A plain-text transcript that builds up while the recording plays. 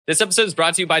This episode is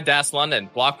brought to you by DAS London,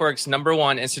 Blockworks'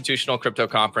 #1 institutional crypto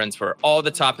conference where all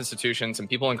the top institutions and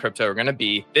people in crypto are going to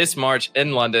be this March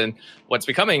in London, what's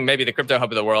becoming maybe the crypto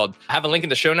hub of the world. I have a link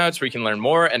in the show notes where you can learn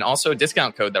more and also a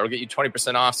discount code that will get you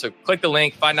 20% off. So click the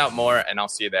link, find out more, and I'll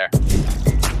see you there.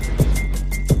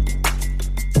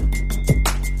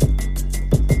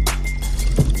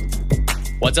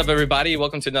 What's up, everybody?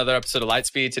 Welcome to another episode of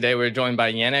Lightspeed. Today, we're joined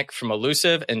by Yannick from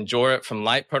Elusiv and Jorit from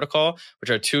Light Protocol,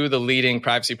 which are two of the leading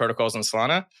privacy protocols in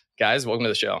Solana. Guys, welcome to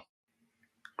the show.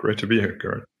 Great to be here,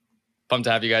 Garrett. Pumped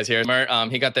to have you guys here.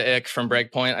 Mert, he got the ick from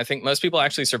Breakpoint. I think most people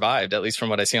actually survived, at least from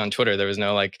what I see on Twitter. There was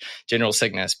no general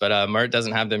sickness, but Mert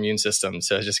doesn't have the immune system.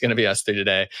 So it's just going to be us three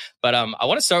today. But I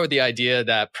want to start with the idea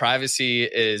that privacy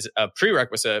is a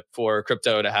prerequisite for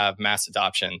crypto to have mass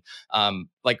adoption.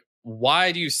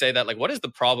 Why do you say that? What is the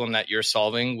problem that you're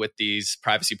solving with these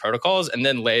privacy protocols? And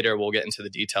then later we'll get into the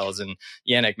details. And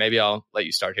Yannick, maybe I'll let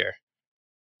you start here.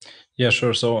 Yeah,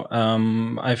 sure. So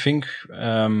I think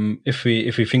if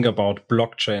we think about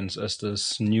blockchains as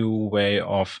this new way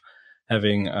of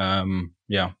having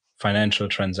financial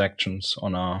transactions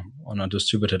on a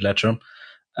distributed ledger,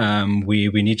 we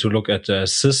need to look at the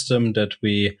system that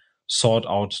we sought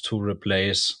out to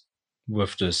replace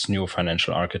with this new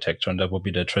financial architecture, and that would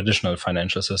be the traditional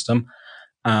financial system.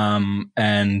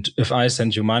 And if I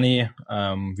send you money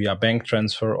via bank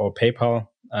transfer or PayPal,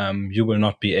 you will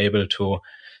not be able to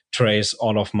trace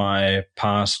all of my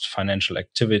past financial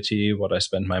activity, what I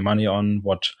spend my money on,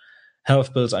 what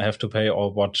health bills I have to pay,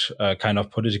 or what kind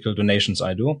of political donations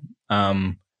I do.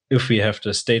 If we have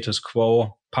the status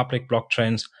quo public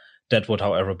blockchains, that would,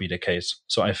 however, be the case.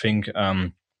 So I think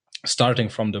starting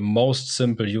from the most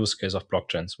simple use case of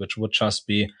blockchains, which would just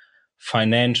be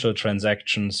financial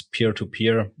transactions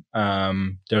peer-to-peer,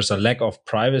 there's a lack of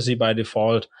privacy by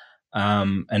default,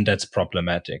 and that's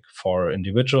problematic for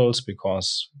individuals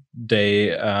because they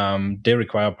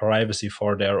require privacy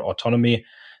for their autonomy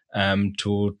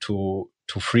to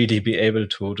freely be able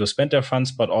to spend their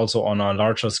funds, but also on a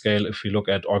larger scale, if we look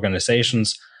at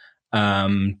organizations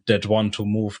that want to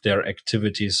move their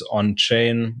activities on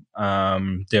chain,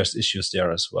 there's issues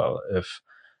there as well. If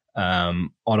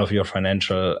all of your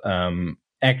financial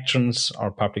actions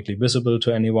are publicly visible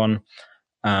to anyone,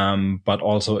 but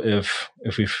also if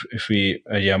we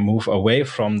move away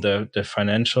from the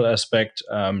financial aspect,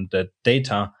 the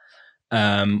data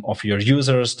of your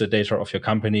users, the data of your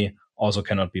company also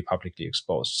cannot be publicly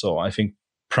exposed. So I think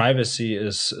privacy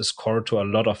is core to a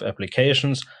lot of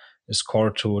applications, is core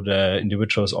to the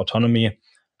individual's autonomy.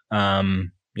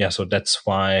 So that's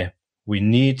why we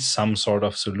need some sort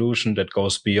of solution that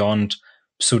goes beyond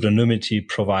pseudonymity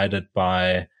provided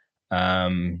by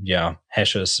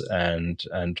hashes and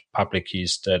public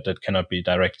keys that cannot be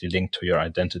directly linked to your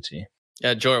identity.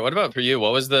 Yeah, Jorit, what about for you?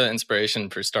 What was the inspiration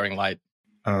for starting Light?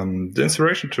 The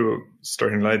inspiration to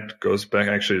starting Light goes back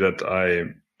actually that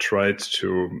I tried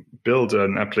to build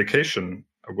an application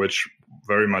which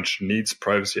very much needs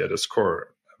privacy at its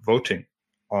core, voting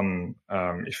on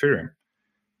Ethereum.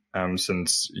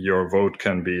 Since your vote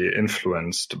can be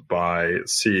influenced by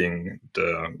seeing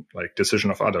the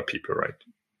decision of other people,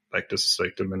 right? This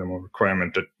is the minimum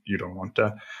requirement that you don't want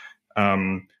that,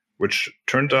 which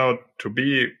turned out to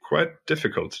be quite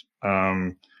difficult.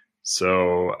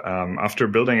 So after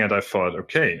building it, I thought,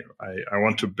 okay, I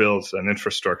want to build an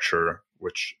infrastructure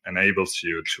which enables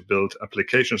you to build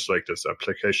applications like this,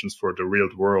 applications for the real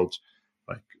world,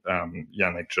 like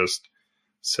Yannick just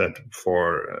said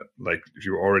before,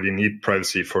 you already need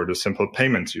privacy for the simple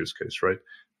payments use case, right?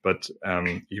 But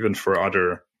even for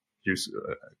other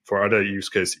use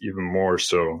case, even more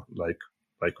so, like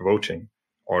voting,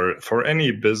 or for any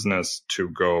business to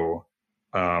go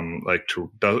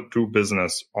to do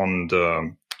business on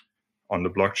the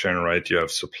blockchain, right? You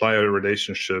have supplier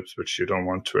relationships, which you don't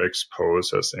want to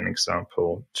expose as an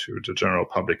example to the general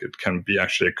public. It can be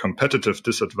actually a competitive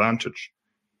disadvantage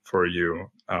for you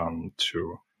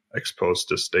to expose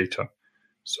this data.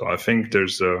 So I think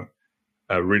there's a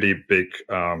really big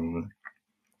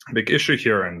issue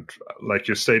here. And like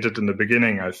you stated in the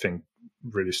beginning, I think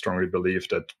really strongly believe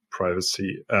that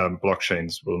privacy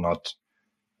blockchains will not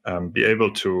be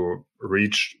able to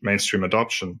reach mainstream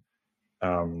adoption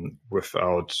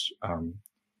without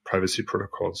privacy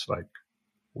protocols like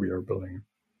we are building.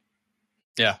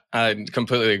 Yeah, I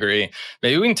completely agree.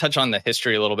 Maybe we can touch on the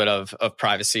history a little bit of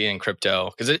privacy and crypto,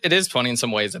 because it is funny in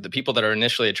some ways that the people that are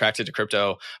initially attracted to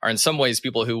crypto are in some ways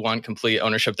people who want complete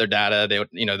ownership of their data.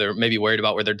 They're maybe worried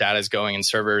about where their data is going in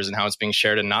servers and how it's being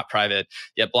shared and not private.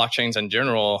 Yet blockchains in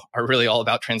general are really all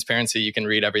about transparency. You can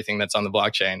read everything that's on the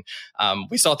blockchain.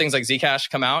 We saw things like Zcash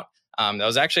come out. That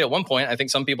was actually at one point, I think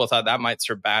some people thought that might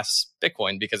surpass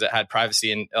Bitcoin because it had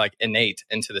privacy and like innate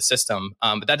into the system.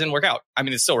 But that didn't work out. I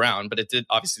mean, it's still around, but it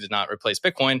obviously did not replace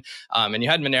Bitcoin. And you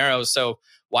had Monero. So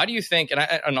why do you think,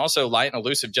 and also Light and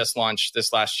Elusive just launched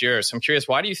this last year. So I'm curious,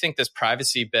 why do you think this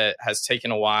privacy bit has taken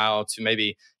a while to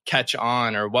maybe catch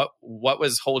on, or what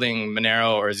was holding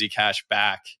Monero or Zcash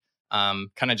back?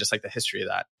 Kind of just like the history of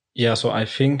that. Yeah, so I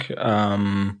think,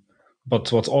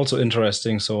 but what's also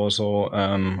interesting, so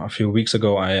a few weeks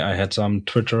ago, I had some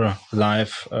Twitter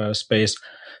live space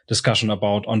discussion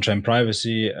about on-chain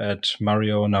privacy at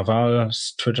Mario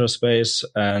Naval's Twitter space,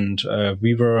 and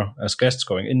we were as guests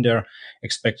going in there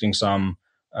expecting some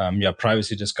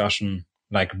privacy discussion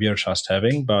like we're just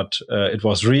having, but it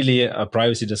was really a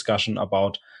privacy discussion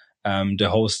about the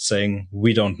host saying,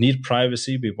 we don't need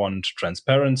privacy, we want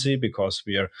transparency because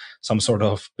we are some sort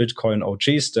of Bitcoin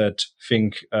OGs that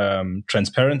think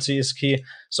transparency is key.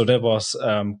 So that was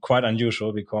quite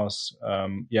unusual because,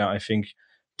 I think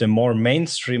the more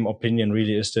mainstream opinion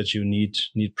really is that you need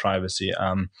privacy.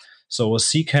 So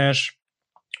Zcash,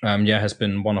 has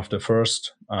been one of the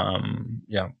first,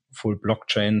 full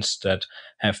blockchains that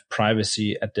have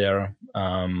privacy at their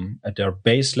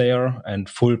base layer, and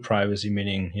full privacy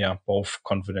meaning, both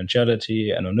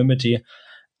confidentiality, anonymity.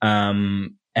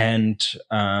 And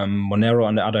Monero,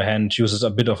 on the other hand, uses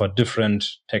a bit of a different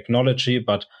technology,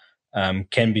 but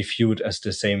can be viewed as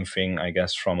the same thing, I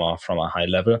guess, from a high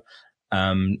level.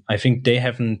 I think they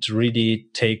haven't really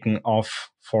taken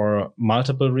off for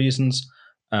multiple reasons.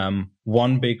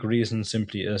 One big reason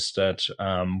simply is that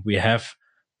we have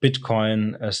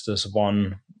Bitcoin as this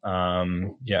one,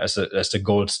 as the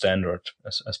gold standard,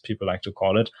 as people like to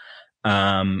call it.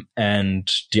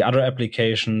 And the other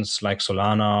applications like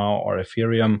Solana or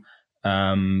Ethereum,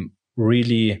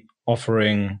 really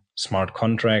offering smart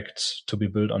contracts to be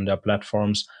built on their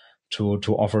platforms to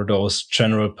offer those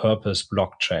general purpose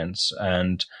blockchains.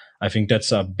 And I think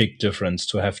that's a big difference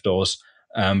to have those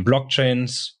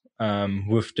blockchains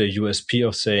with the USP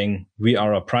of saying we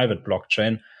are a private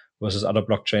blockchain versus other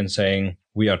blockchains saying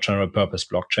we are general purpose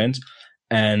blockchains.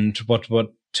 And what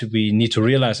we need to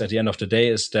realize at the end of the day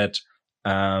is that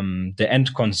the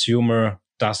end consumer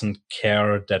doesn't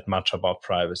care that much about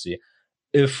privacy.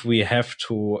 If we have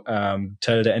to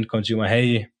tell the end consumer,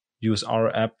 hey, use our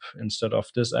app instead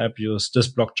of this app, use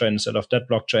this blockchain instead of that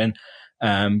blockchain,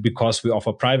 because we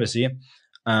offer privacy,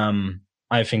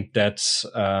 I think that's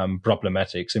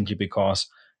problematic, simply because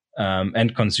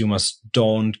end consumers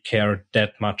don't care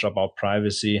that much about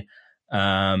privacy,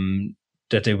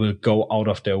 that they will go out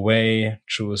of their way,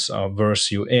 choose a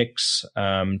worse UX,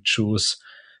 choose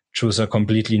a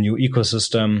completely new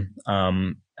ecosystem.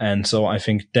 And so I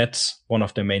think that's one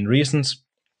of the main reasons.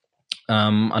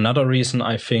 Another reason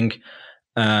I think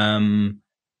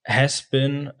has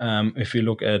been, if you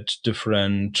look at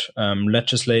different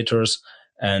legislators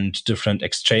and different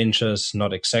exchanges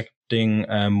not accepting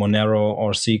Monero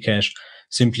or Zcash,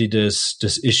 simply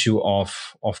this issue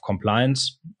of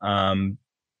compliance.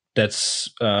 That's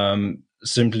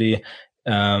simply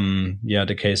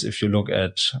the case if you look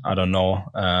at, I don't know,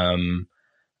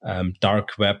 dark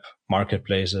web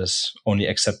marketplaces only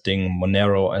accepting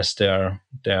Monero as their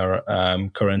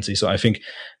currency. So I think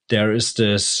there is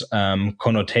this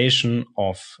connotation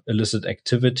of illicit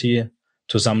activity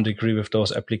to some degree with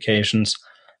those applications.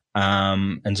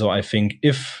 And so I think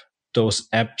if those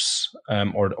apps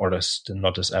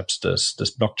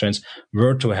this blockchains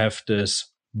were to have this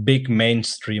big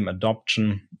mainstream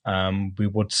adoption, we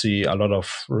would see a lot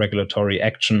of regulatory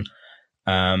action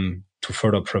to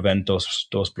further prevent those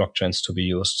blockchains to be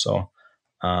used. So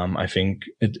I think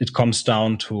it comes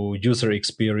down to user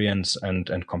experience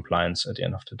and compliance at the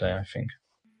end of the day, I think.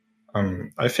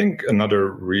 I think another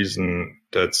reason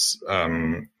that's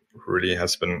really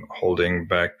has been holding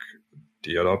back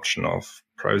the adoption of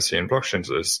privacy in blockchains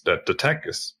is that the tech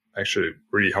is actually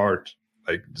really hard.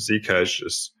 Like Zcash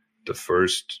is the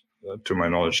first, to my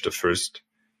knowledge, the first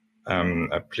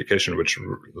application which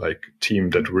team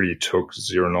that really took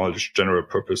general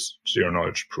purpose zero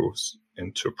knowledge proofs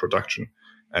into production.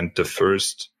 And the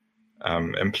first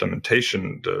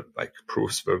implementation, the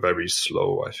proofs were very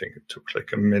slow. I think it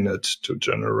took a minute to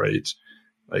generate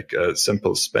a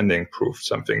simple spending proof,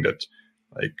 something that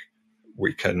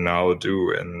we can now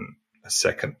do in a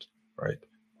second, right,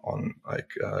 on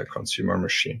a consumer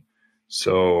machine.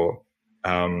 So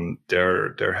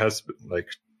there has been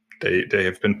they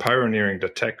have been pioneering the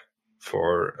tech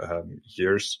for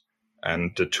years,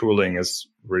 and the tooling has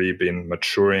really been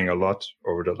maturing a lot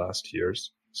over the last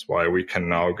years. That's why we can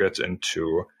now get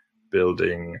into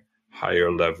building higher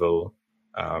level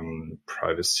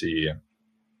privacy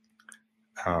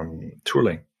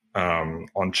tooling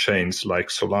on chains like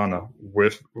Solana,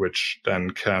 with which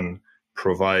then can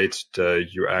provide the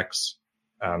UX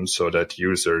so that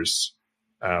users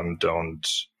don't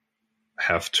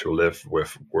have to live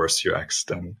with worse UX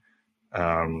than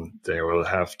they will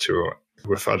have to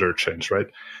with other chains, right?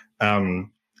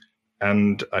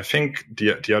 And I think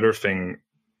the other thing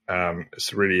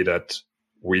is really that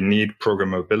we need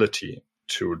programmability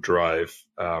to drive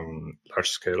large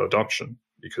scale adoption,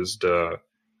 because the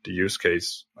use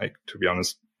case, like, to be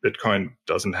honest, Bitcoin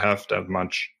doesn't have that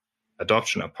much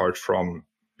adoption apart from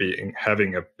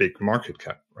having a big market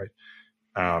cap, right?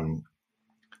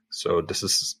 So this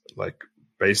is like,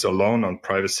 based alone on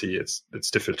privacy,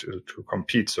 it's difficult to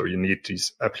compete. So you need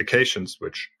these applications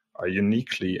which are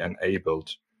uniquely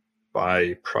enabled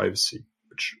by privacy,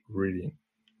 which really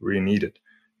needed.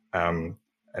 And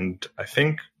I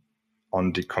think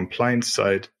on the compliance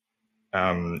side,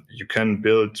 you can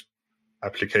build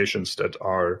applications that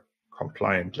are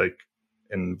compliant, like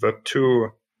in Web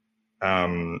 2.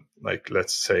 Like,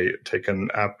 let's say, take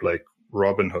an app like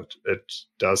Robinhood. It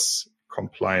does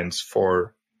compliance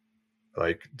for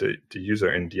like the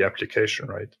user in the application,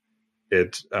 right?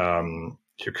 It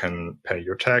you can pay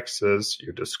your taxes,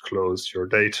 you disclose your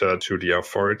data to the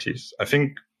authorities. I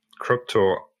think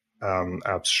crypto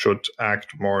apps should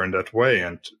act more in that way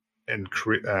and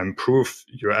improve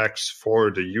UX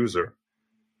for the user.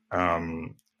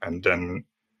 And then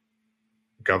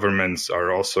governments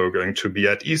are also going to be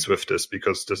at ease with this,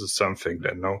 because this is something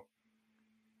they know.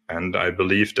 And I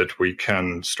believe that we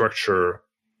can structure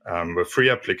with free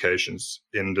applications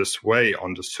in this way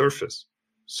on the surface,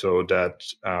 so that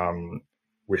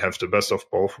we have the best of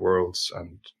both worlds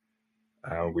and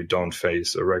we don't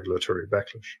face a regulatory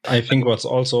backlash. I think what's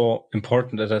also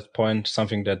important at that point,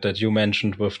 something that you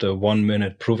mentioned with the 1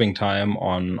 minute proving time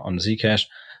on Zcash,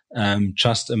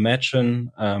 just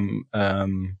imagine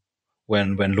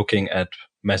when looking at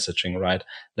messaging, right?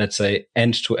 Let's say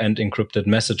end-to-end encrypted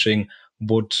messaging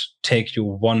would take you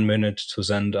 1 minute to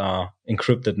send an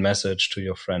encrypted message to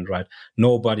your friend, right?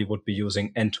 Nobody would be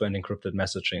using end-to-end encrypted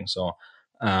messaging. So,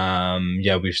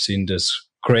 we've seen this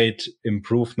great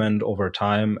improvement over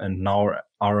time, and now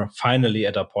are finally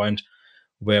at a point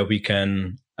where we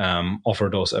can offer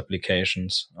those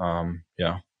applications.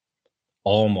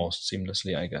 Almost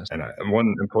seamlessly, I guess. And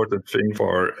one important thing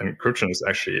for encryption is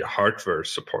actually hardware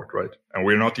support, right? And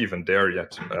we're not even there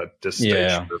yet at this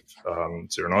stage with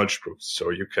zero knowledge proofs. So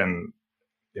you can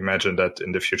imagine that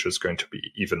in the future it's going to be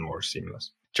even more seamless.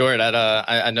 Jord,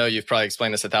 I know you've probably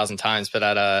explained this 1,000 times, but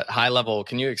at a high level,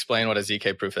 can you explain what a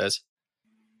ZK proof is?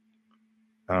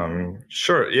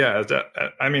 Sure. Yeah.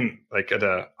 I mean, like, at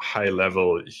a high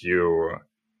level, you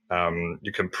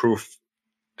can prove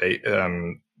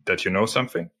that you know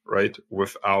something, right,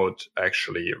 without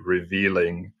actually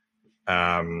revealing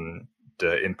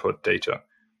the input data.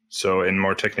 So in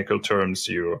more technical terms,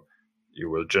 you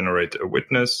will generate a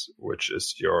witness, which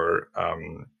is your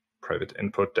private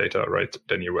input data, right?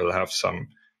 Then you will have some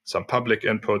public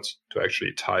input to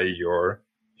actually tie your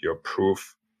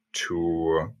proof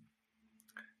to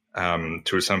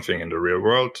something in the real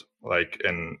world, like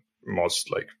in most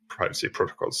like privacy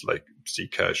protocols like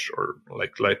Zcash or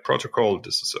like Light Protocol.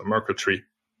 This is a Merkle tree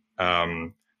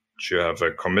which you have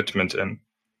a commitment in,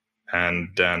 and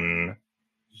then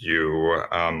you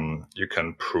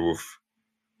can prove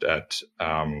that,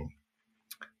 and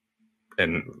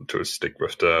to stick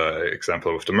with the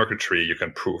example with the Merkle tree, you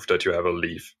can prove that you have a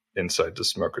leaf inside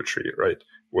this Merkle tree, right,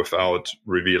 without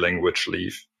revealing which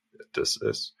leaf this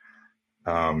is.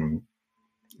 I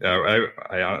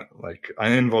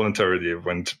involuntarily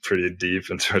went pretty deep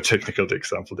into a technical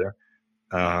example there.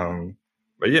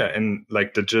 But yeah, and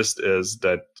like the gist is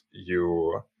that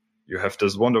you have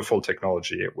this wonderful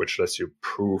technology which lets you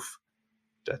prove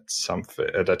that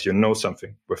that you know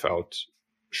something without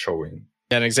showing.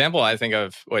 An example I think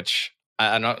of, which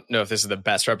I don't know if this is the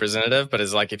best representative, but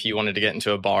is like if you wanted to get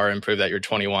into a bar and prove that you're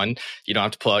 21, you don't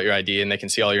have to pull out your ID and they can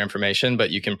see all your information,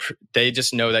 but you can. They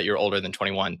just know that you're older than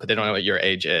 21, but they don't know what your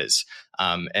age is.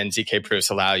 And ZK proofs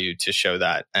allow you to show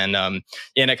that. And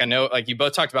Nick, I know like you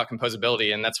both talked about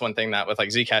composability, and that's one thing that with like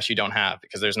Zcash you don't have,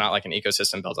 because there's not like an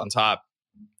ecosystem built on top.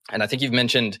 And I think you've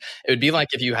mentioned it would be like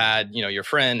if you had, your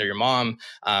friend or your mom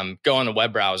go on a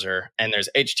web browser and there's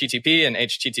HTTP and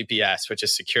HTTPS, which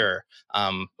is secure,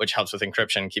 which helps with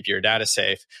encryption, keep your data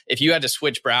safe. If you had to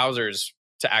switch browsers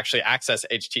to actually access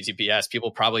HTTPS,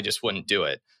 people probably just wouldn't do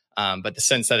it. But the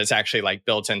sense that it's actually like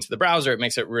built into the browser, it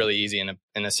makes it really easy and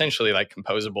essentially like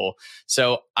composable.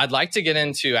 So I'd like to get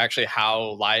into actually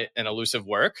how Light and Elusiv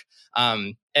work.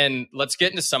 And let's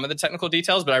get into some of the technical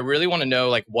details, but I really want to know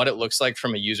like what it looks like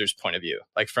from a user's point of view,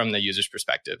 like from the user's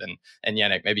perspective. And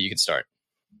Yannick, maybe you could start.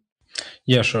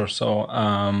 Yeah, sure. So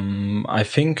I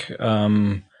think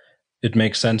it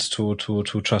makes sense to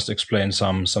just explain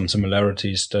some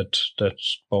similarities that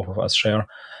both of us share.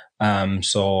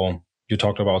 So you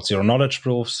talked about zero knowledge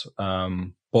proofs.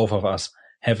 Both of us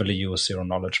heavily use zero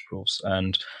knowledge proofs,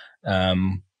 and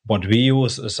what we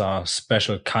use is a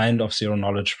special kind of zero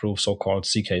knowledge proof, so-called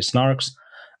CK snarks,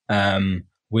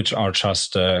 which are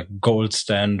just the gold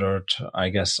standard, I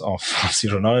guess, of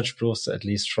zero knowledge proofs, at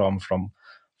least from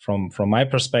my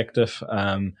perspective,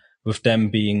 with them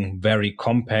being very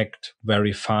compact,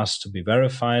 very fast to be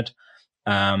verified.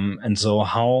 And so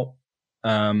how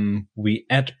we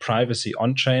add privacy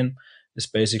on-chain is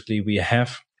basically we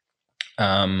have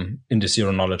in the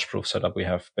zero knowledge proof setup, we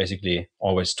have basically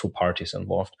always two parties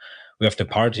involved. We have the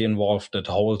party involved that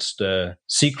holds the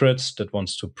secrets, that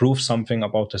wants to prove something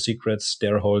about the secrets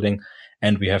they're holding,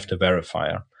 and we have the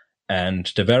verifier.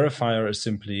 And the verifier is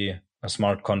simply a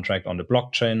smart contract on the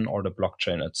blockchain or the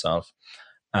blockchain itself.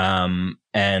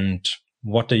 And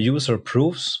what the user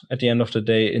proves at the end of the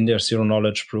day in their zero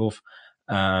knowledge proof,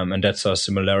 and that's a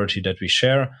similarity that we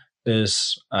share,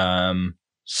 is some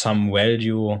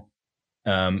value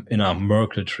in a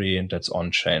Merkle tree that's on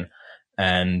chain.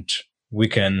 And we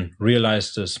can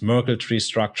realize this Merkle tree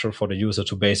structure for the user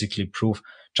to basically prove,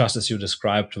 just as you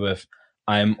described with,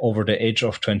 I'm over the age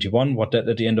of 21. What that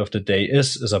at the end of the day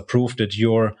is a proof that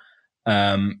you're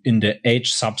in the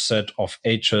age subset of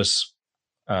ages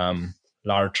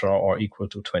larger or equal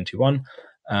to 21.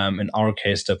 In our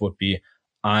case, that would be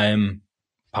I'm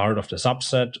part of the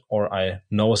subset, or I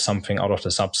know something out of the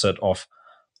subset of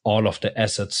all of the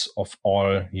assets of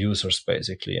all users,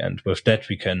 basically. And with that,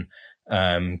 we can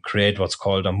create what's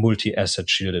called a multi-asset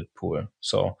shielded pool.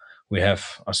 So we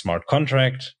have a smart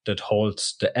contract that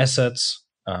holds the assets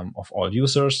of all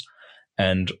users,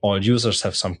 and all users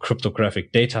have some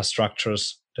cryptographic data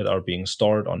structures that are being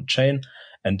stored on chain.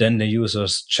 And then the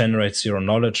users generate zero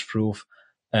knowledge proof,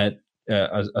 a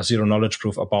zero knowledge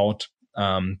proof about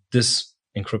this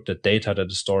encrypted data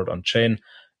that is stored on chain,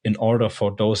 in order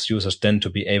for those users then to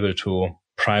be able to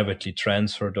privately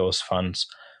transfer those funds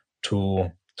to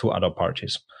other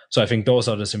parties. So I think those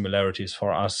are the similarities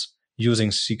for us using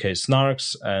CK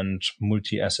snarks and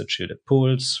multi-asset shielded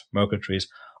pools, Merkle trees,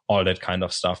 all that kind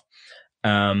of stuff.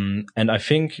 And I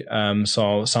think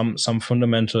so some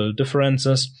fundamental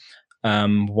differences.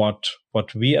 What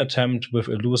we attempt with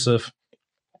Elusiv,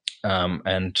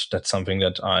 and that's something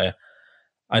that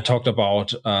I talked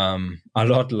about a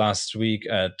lot last week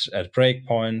at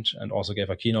Breakpoint, and also gave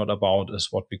a keynote about, is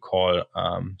what we call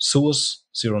ZUS,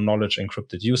 Zero Knowledge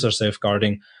Encrypted User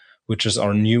Safeguarding, which is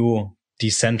our new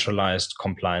decentralized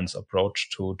compliance approach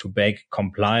to bake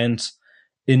compliance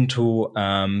into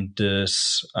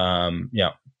this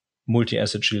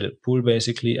multi-asset shielded pool,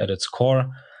 basically at its core,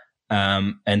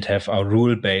 and have a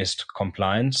rule-based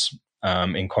compliance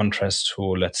in contrast to,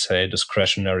 let's say,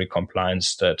 discretionary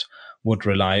compliance that would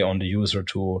rely on the user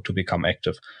to become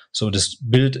active. So this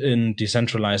built-in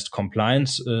decentralized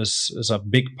compliance is a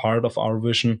big part of our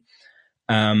vision.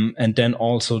 And then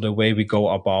also the way we go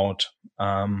about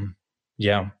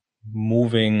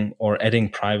moving or adding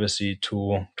privacy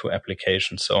to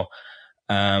applications. So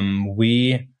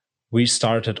we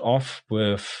started off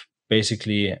with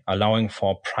basically allowing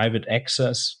for private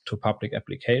access to public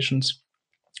applications.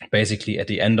 Basically, at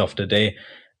the end of the day,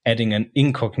 adding an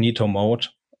incognito mode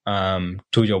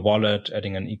to your wallet,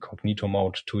 adding an incognito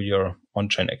mode to your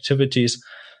on-chain activities.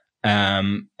 I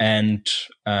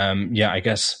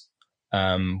guess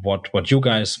what you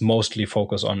guys mostly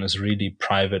focus on is really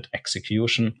private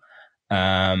execution.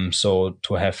 So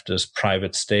to have this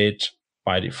private state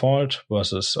by default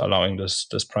versus allowing this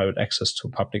private access to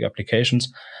public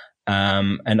applications.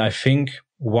 And I think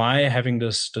why having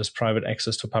this private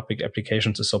access to public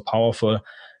applications is so powerful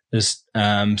is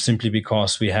simply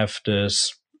because we have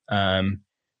this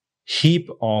heap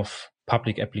of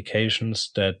public applications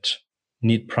that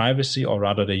need privacy, or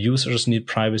rather the users need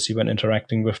privacy when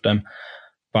interacting with them.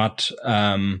 But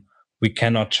we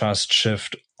cannot just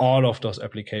shift all of those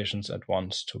applications at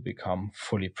once to become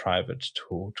fully private,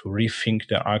 to rethink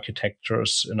their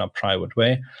architectures in a private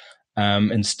way.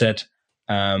 Instead,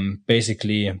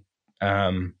 basically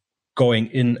going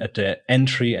in at the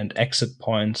entry and exit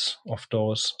points of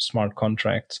those smart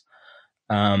contracts.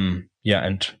 And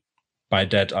by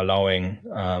that allowing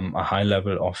a high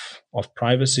level of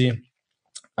privacy.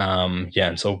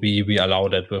 And so we allow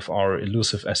that with our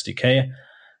Elusiv SDK.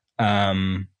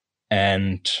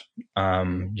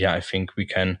 I think we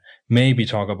can maybe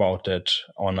talk about that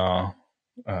on a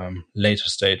later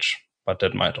stage, but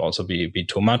that might also be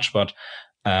too much. But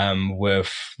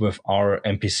with our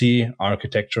MPC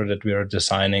architecture that we are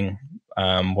designing,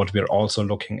 what we're also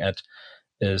looking at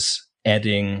is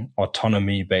adding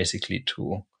autonomy basically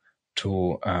to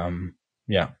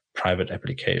private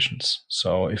applications.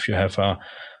 So if you have a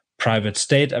private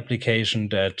state application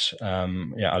that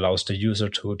allows the user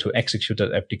to execute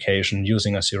that application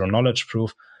using a zero knowledge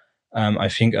proof, I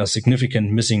think a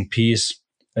significant missing piece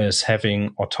is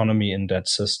having autonomy in that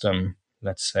system.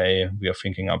 Let's say we are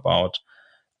thinking about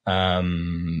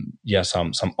some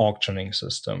auctioning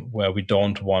system where we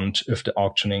don't want, if the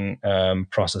auctioning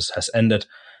process has ended,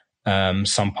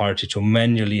 some party to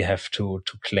manually have to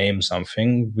claim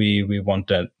something. We want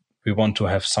to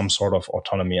have some sort of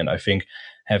autonomy, and I think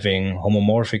having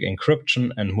homomorphic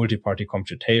encryption and multi-party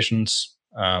computations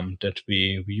that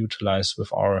we utilize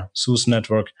with our SUS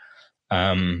network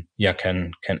can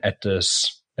add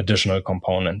this additional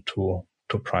component to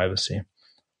privacy.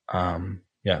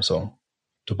 So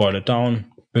to boil it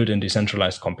down, build in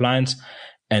decentralized compliance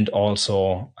and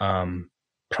also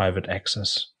private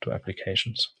access to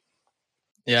applications.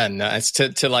 Yeah, nice.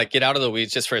 To like get out of the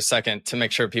weeds just for a second to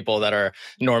make sure people that are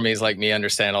normies like me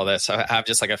understand all this. I have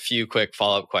just like a few quick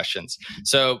follow-up questions.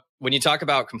 So when you talk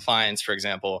about compliance, for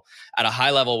example, at a high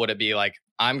level, would it be like,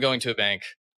 I'm going to a bank,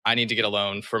 I need to get a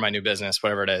loan for my new business,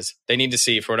 whatever it is. They need to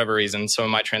see, for whatever reason, some of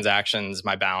my transactions,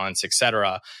 my balance,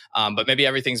 etc. But maybe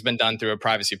everything's been done through a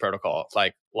privacy protocol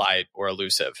like Light or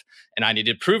Elusiv. And I need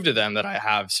to prove to them that I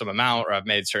have some amount or I've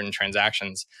made certain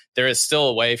transactions. There is still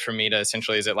a way for me to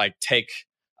essentially, is it like take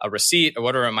a receipt or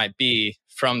whatever it might be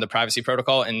from the privacy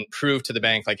protocol and prove to the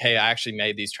bank like, hey, I actually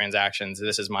made these transactions.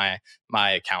 This is my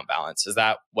account balance. Is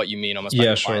that what you mean almost?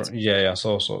 Yeah, sure. Yeah.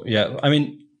 So yeah. I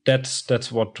mean,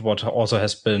 that's what also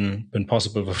has been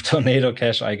possible with Tornado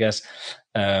Cash, I guess,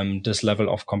 this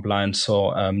level of compliance.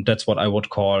 So that's what I would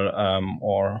call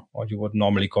or you would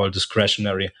normally call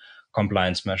discretionary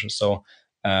compliance measures. So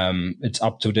it's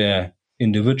up to the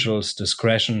individual's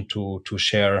discretion to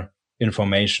share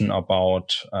information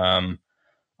about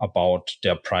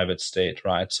their private state,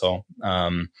 right? So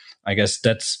I guess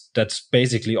that's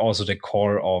basically also the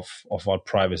core of what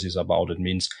privacy is about. It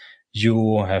means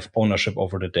you have ownership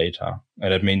over the data,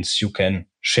 and it means you can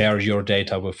share your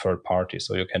data with third parties.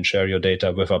 So you can share your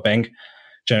data with a bank,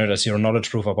 generate a zero knowledge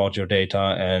proof about your data,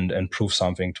 and prove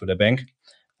something to the bank.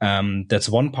 That's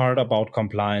one part about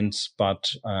compliance,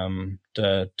 but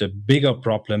the bigger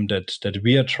problem that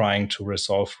we are trying to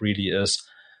resolve really is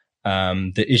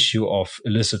the issue of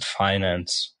illicit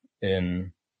finance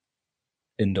in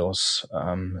those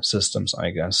systems, I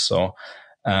guess. So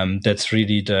that's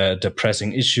really the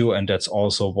pressing issue, and that's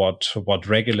also what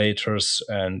regulators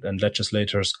and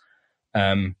legislators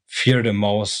fear the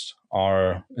most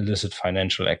are illicit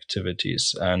financial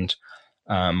activities. And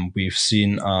we've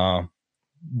seen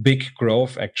big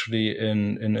growth actually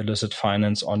in illicit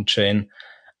finance on chain.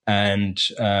 And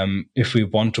if we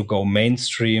want to go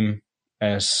mainstream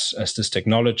as this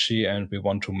technology and we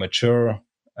want to mature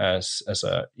as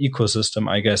a ecosystem,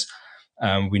 I guess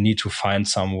we need to find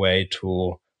some way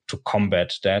to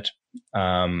combat that.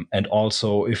 And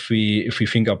also if we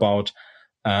think about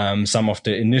some of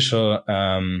the initial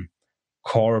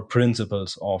core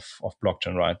principles of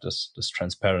blockchain, right? This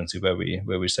transparency where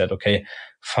we said, okay,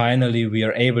 finally we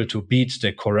are able to beat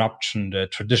the corruption the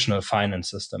traditional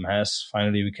finance system has.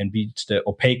 Finally, we can beat the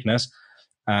opaqueness.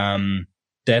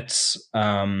 That's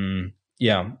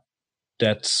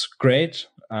great.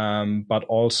 But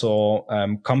also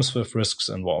comes with risks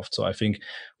involved. So I think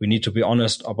we need to be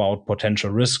honest about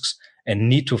potential risks and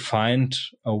need to find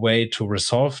a way to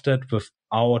resolve that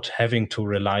without having to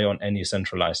rely on any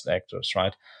centralized actors,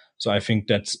 right? So I think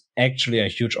that's actually a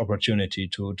huge opportunity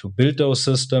to build those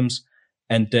systems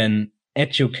and then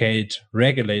educate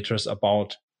regulators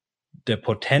about the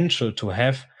potential to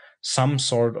have some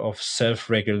sort of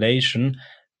self-regulation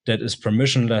that is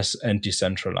permissionless and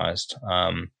decentralized.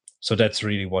 So that's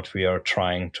really what we are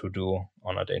trying to do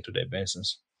on a day-to-day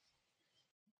basis.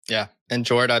 Yeah. And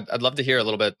Jord, I'd love to hear a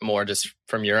little bit more just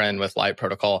from your end with Light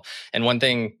Protocol. And one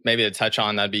thing maybe to touch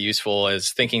on that'd be useful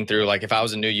is thinking through, like if I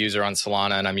was a new user on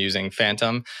Solana and I'm using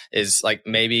Phantom, is like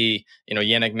maybe,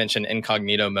 Yannick mentioned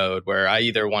incognito mode where I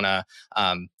either want to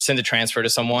send a transfer to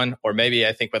someone, or maybe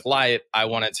I think with Light, I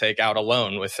want to take out a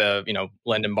loan with a,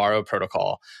 lend and borrow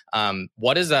protocol.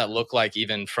 What does that look like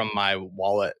even from my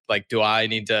wallet? Like, do I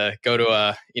need to go to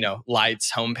a,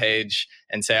 Light's homepage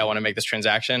and say I want to make this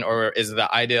transaction, or is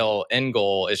the ideal end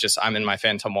goal is just I'm in my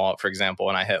Phantom wallet, for example,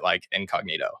 and I hit like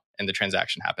incognito and the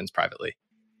transaction happens privately.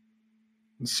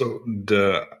 So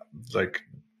the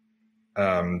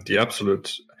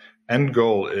absolute end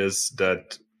goal is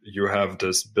that you have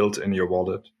this built in your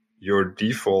wallet. Your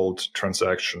default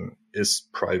transaction is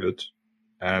private,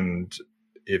 and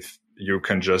if you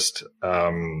can just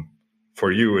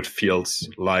for you, it feels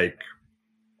like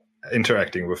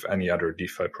interacting with any other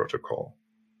DeFi protocol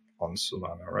on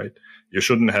Solana, right? You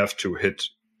shouldn't have to hit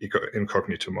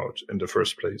incognito mode in the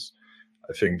first place.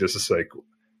 I think this is like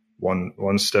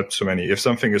one step too many. If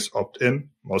something is opt-in,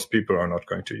 most people are not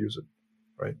going to use it,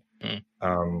 right?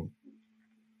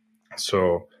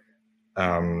 So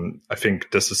I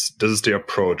think this is the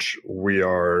approach we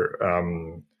are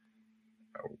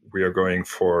going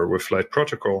for with Light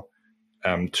Protocol,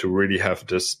 to really have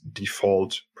this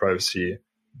default privacy,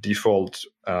 default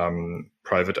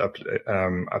private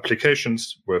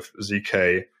applications with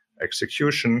ZK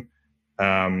execution.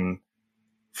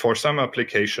 For some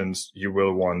applications, you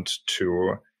will want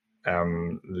to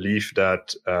leave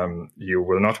that. You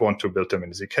will not want to build them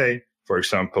in ZK. For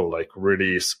example, like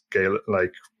really scale,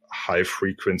 like high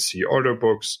frequency order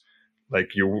books,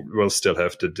 like you will still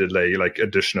have the delay, like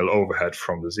additional overhead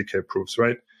from the ZK proofs,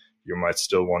 right? You might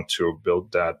still want to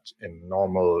build that in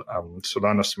normal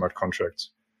Solana smart contracts.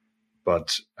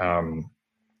 But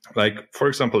like, for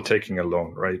example, taking a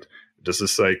loan, right? This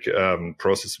is like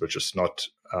process which is not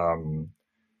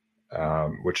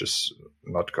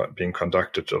being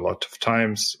conducted a lot of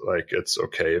times. Like, it's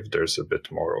okay if there's a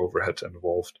bit more overhead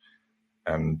involved.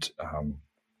 And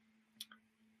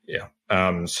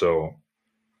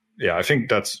I think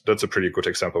that's a pretty good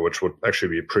example, which would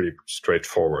actually be pretty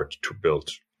straightforward to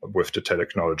build with the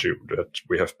technology that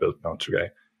we have built now today.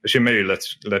 Actually, maybe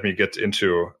let me get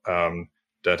into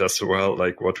that as well,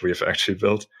 like what we've actually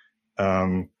built.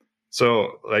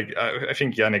 So like I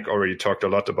think Yannick already talked a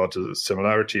lot about the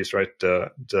similarities, right?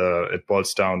 It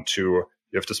boils down to you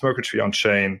have the Merkle tree on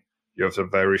chain, you have the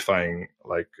verifying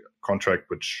like contract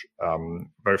which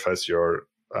verifies your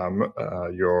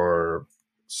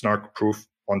snark proof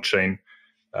on chain.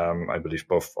 I believe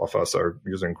both of us are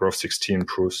using Growth 16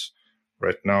 proofs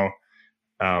right now.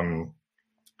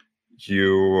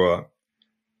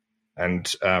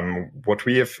 What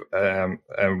we have,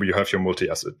 you have your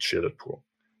multi-asset shielded pool.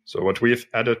 So what we've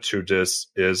added to this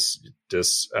is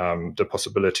the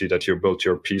possibility that you build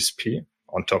your PSP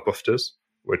on top of this,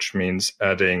 which means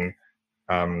adding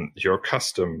your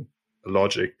custom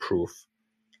logic proof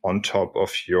on top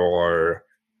of your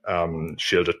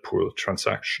shielded pool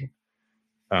transaction.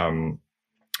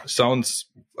 Sounds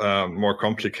more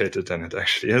complicated than it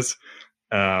actually is.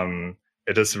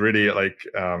 It is really like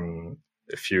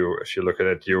if you look at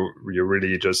it, you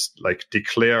really just like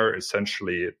declare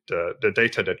essentially the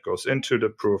data that goes into the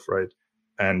proof, right?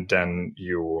 And then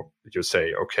you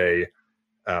say, okay,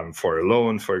 for a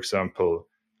loan, for example,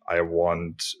 I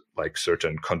want like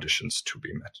certain conditions to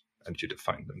be met, and you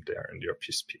define them there in your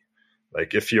PSP.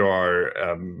 Like if you are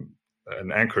an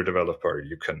Anchor developer,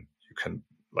 you can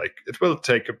like, it will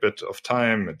take a bit of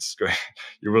time.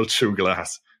 You will chew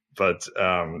glass, but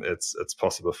it's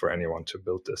possible for anyone to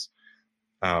build this.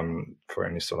 For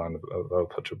any Solana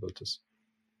developer to build this.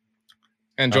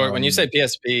 And George, when you say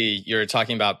PSP, you're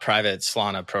talking about private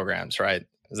Solana programs, right?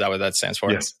 Is that what that stands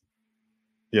for?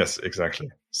 Yes, exactly.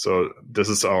 So this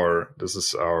is our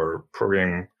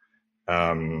programming.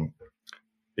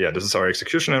 This is our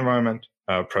execution environment.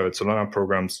 Private Solana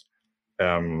programs.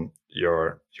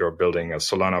 You're building a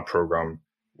Solana program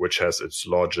which has its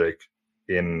logic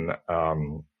defined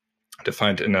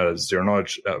in a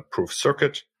zero-knowledge proof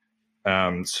circuit.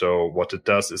 So what it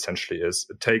does essentially is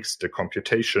it takes the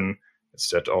computation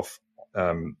instead of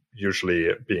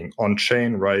usually being on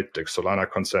chain, right? The Solana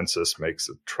consensus makes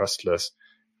it trustless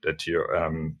that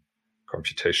your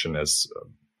computation is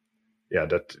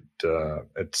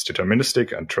it's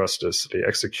deterministic and trustlessly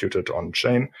executed on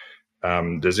chain.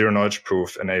 The zero knowledge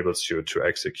proof enables you to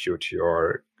execute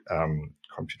your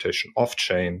computation off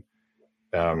chain.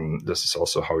 This is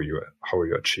also how you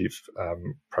achieve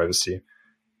privacy,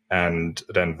 and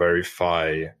then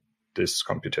verify this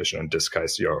computation and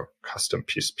disguise your custom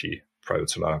PSP private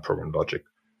Solana program logic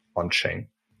on chain.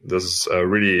 This is a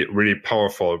really, really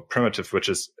powerful primitive, which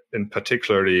is in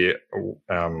particularly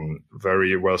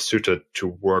very well suited to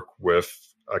work with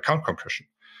account compression,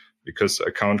 because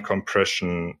account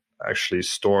compression actually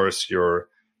stores your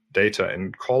data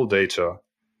in call data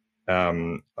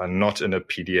and not in a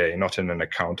PDA, not in an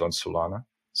account on Solana.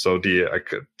 So the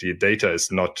data is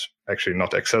not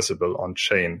accessible on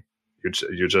chain.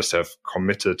 You just have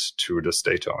committed to this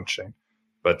data on chain.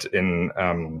 But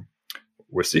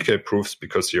with ZK proofs,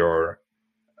 because your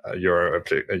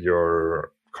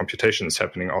computation is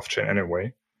happening off chain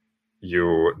anyway,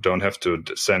 you don't have to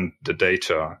send the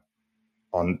data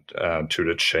on to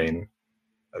the chain.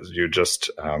 You just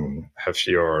have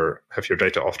your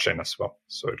data off chain as well,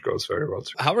 so it goes very well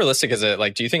too. How realistic is it?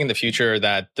 Like, do you think in the future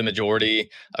that the majority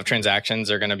of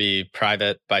transactions are going to be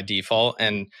private by default?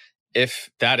 And if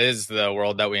that is the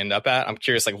world that we end up at, I'm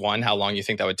curious, like, one, how long you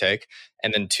think that would take,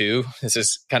 and then two, this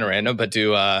is kind of random, but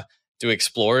do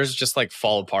explorers just like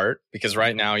fall apart? Because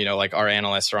right now, like our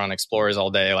analysts are on explorers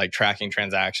all day, like tracking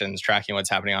transactions, tracking what's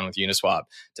happening on with Uniswap.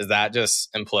 Does that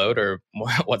just implode, or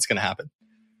what's going to happen?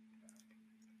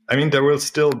 I mean, there will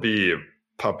still be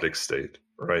public state,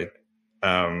 right?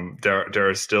 There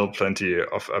are still plenty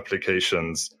of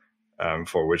applications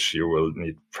for which you will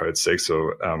need private stake.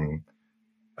 So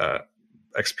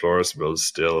explorers will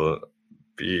still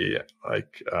be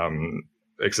like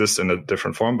exist in a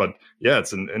different form. But yeah,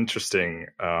 it's an interesting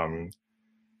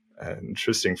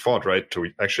thought, right? To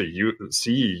actually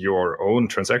see your own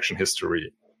transaction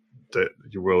history, that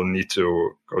you will need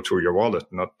to go to your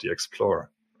wallet, not the explorer.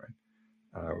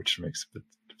 Which makes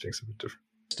things a bit different.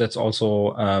 That's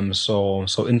also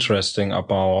so interesting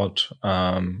about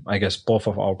I guess both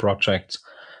of our projects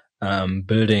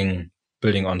building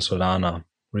on Solana.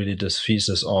 Really, this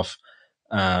thesis of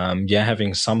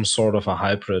having some sort of a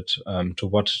hybrid, to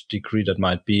what degree that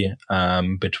might be,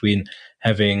 between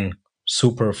having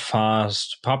super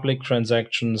fast public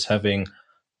transactions, having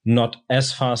not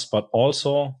as fast, but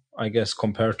also, I guess,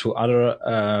 compared to other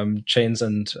chains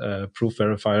and proof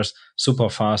verifiers, super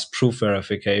fast proof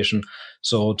verification.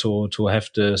 So to have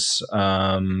this,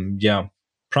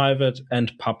 private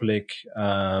and public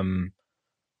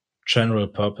general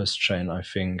purpose chain, I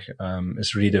think,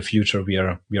 is really the future we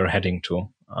are heading to.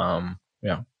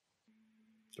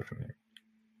 Definitely.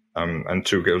 And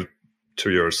to go to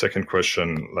your second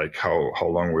question, like how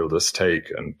long will this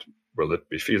take and will it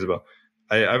be feasible?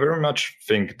 I very much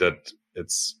think that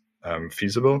it's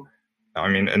feasible. I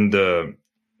mean, in the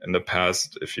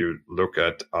past, if you look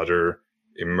at other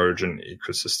emergent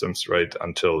ecosystems, right,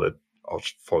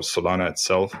 for Solana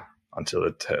itself, until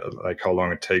it like how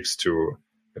long it takes to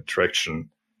get traction.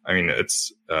 I mean,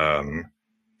 it's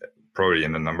probably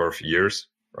in a number of years,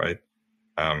 right,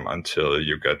 until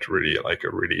you get really like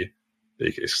a really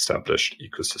big established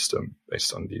ecosystem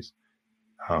based on these.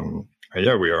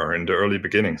 Yeah, we are in the early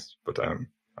beginnings, but I'm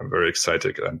very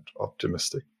excited and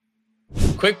optimistic.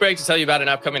 Quick break to tell you about an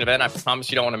upcoming event I promise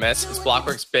you don't want to miss. It's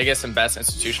Blockworks' biggest and best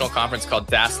institutional conference called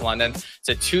DAS London. It's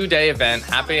a 2-day event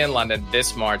happening in London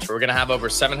this March. We're going to have over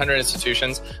 700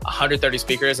 institutions, 130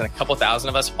 speakers, and a couple thousand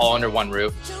of us all under one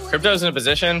roof. Crypto is in a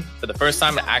position for the first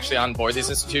time to actually onboard these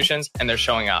institutions, and they're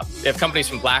showing up. We have companies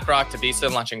from BlackRock to Visa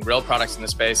launching real products in the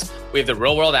space. We have the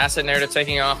real-world asset narrative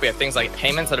taking off. We have things like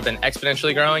payments that have been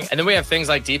exponentially growing. And then we have things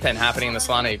like DePIN happening in the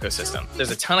Solana ecosystem.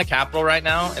 There's a ton of capital right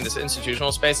now in this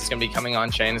institutional space. It's going to be coming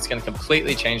on chain. It's going to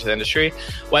completely change the industry.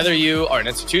 Whether you are an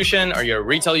institution or you're a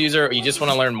retail user or you just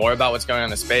want to learn more about what's going on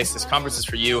in the space, this conference is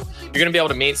for you. You're going to be able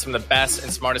to meet some of the best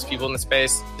and smartest people in the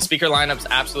space. The speaker lineup's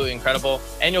absolutely incredible,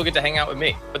 and you'll get to hang out with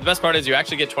me. But the best part is you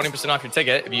actually get 20% off your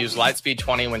ticket if you use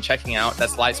Lightspeed20 when checking out.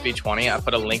 That's Lightspeed20. I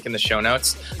put a link in the show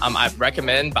notes. I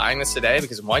recommend buying this today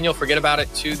because, one, you'll forget about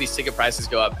it. Two, these ticket prices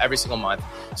go up every single month.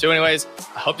 So anyways,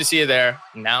 I hope to see you there.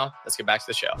 Now, let's get back to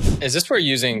the show. Is this where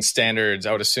using standards,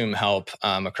 I would assume, help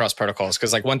across protocols?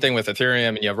 Because like one thing with Ethereum,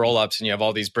 and you have rollups and you have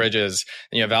all these bridges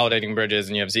and you have validating bridges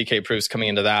and you have ZK proofs coming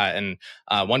into that. And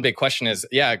one big question is,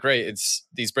 yeah, great.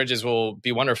 These bridges will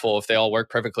be wonderful if they all work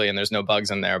perfectly and there's no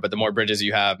bugs in there. But the more bridges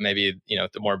you have, maybe,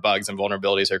 the more bugs and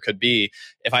vulnerabilities there could be.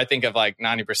 If I think of like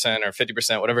 90% or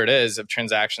 50%, whatever it is, of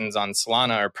transactions on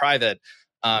Solana are private,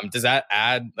 does that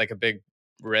add like a big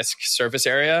risk surface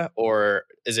area, or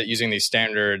is it using these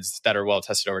standards that are well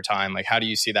tested over time? Like, how do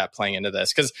you see that playing into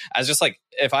this? Because as just like,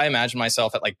 if I imagine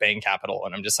myself at like Bain Capital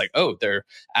and I'm just like, oh, they're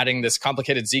adding this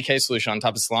complicated ZK solution on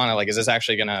top of Solana, like, is this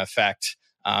actually going to affect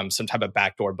some type of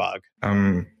backdoor bug?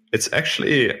 It's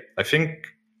actually, I think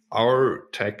our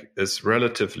tech is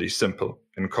relatively simple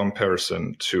in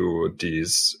comparison to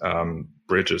these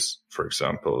bridges, for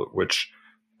example, which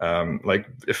like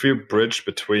if you bridge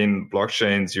between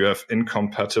blockchains, you have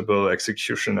incompatible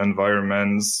execution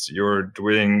environments. You're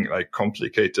doing like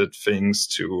complicated things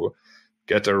to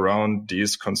get around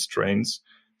these constraints.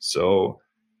 So,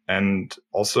 and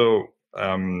also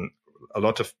a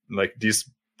lot of like these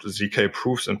ZK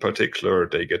proofs in particular,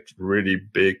 they get really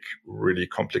big, really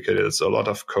complicated. It's a lot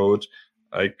of code.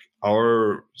 Like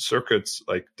our circuits,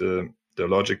 like the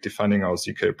logic defining our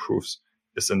ZK proofs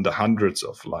is in the hundreds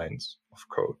of lines of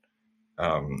code.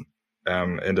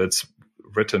 And it's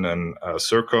written in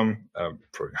Circum.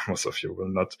 Probably most of you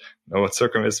will not know what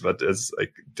Circum is, but it's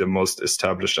like the most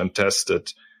established and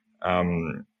tested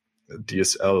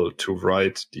DSL to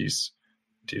write these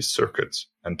circuits.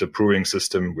 And the proving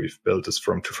system we've built is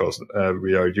from 2000.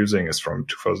 We are using is from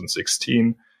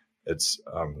 2016. It's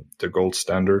the gold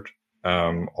standard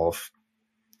of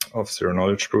zero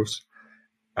knowledge proofs.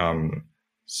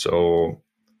 So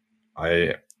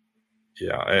I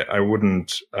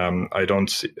wouldn't. I don't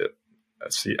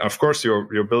see. Of course,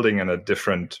 you're building in a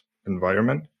different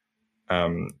environment.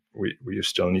 We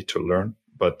still need to learn,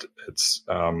 but it's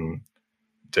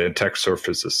the attack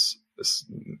surface is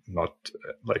not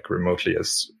like remotely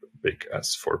as big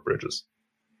as for bridges.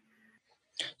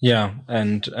 Yeah,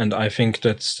 and I think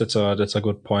that's a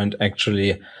good point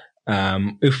actually.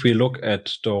 If we look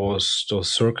at those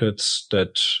circuits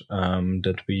that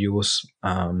we use,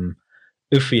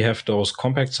 if we have those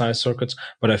compact size circuits,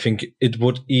 but I think it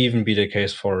would even be the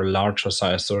case for larger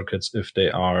size circuits if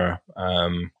they are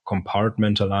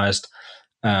compartmentalized.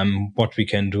 What we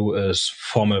can do is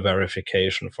formal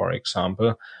verification, for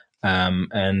example.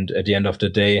 And at the end of the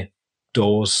day,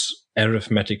 those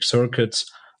arithmetic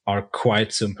circuits are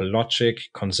quite simple logic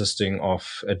consisting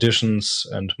of additions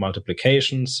and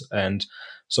multiplications. And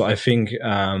so I think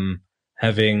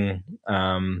having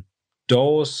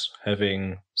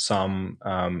some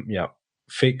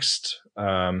fixed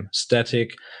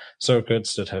static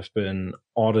circuits that have been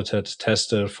audited,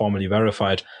 tested, formally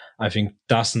verified, I think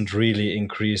doesn't really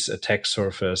increase attack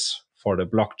surface for the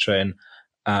blockchain.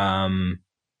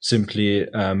 Simply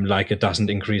like it doesn't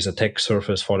increase attack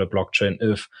surface for the blockchain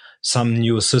if some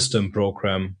new system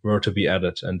program were to be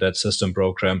added, and that system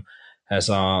program has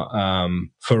a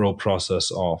thorough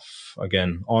process of,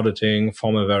 again, auditing,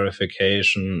 formal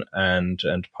verification, and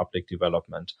public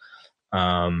development.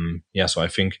 So I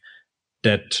think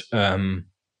that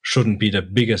shouldn't be the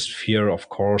biggest fear. Of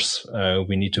course,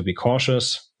 we need to be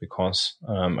cautious because,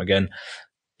 again,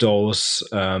 those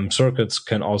circuits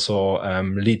can also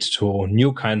lead to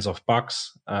new kinds of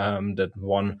bugs that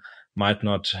one might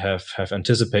not have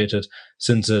anticipated,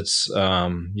 since it's a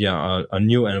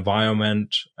new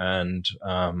environment. And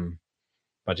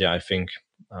I think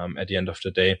at the end of the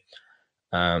day,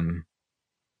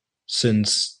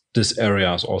 since this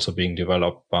area is also being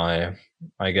developed by,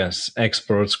 I guess,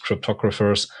 experts,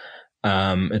 cryptographers,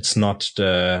 it's not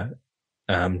the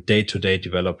day-to-day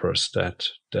developers that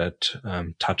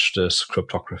touch this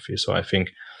cryptography. So I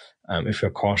think if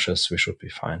we're cautious, we should be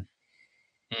fine.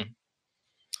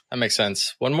 That makes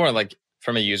sense. One more, like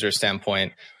from a user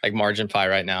standpoint, like MarginFi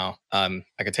right now, I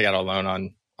could take out a loan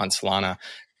on Solana.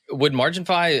 Would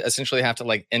MarginFi essentially have to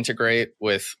like integrate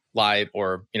with Light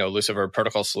or Elusiv or a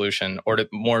protocol solution, or to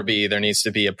more be there needs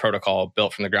to be a protocol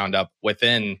built from the ground up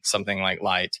within something like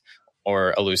Light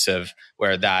or Elusiv,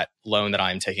 where that loan that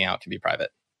I'm taking out can be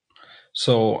private?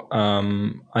 So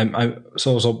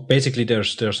so basically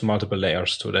there's multiple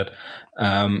layers to that.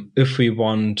 If we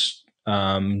want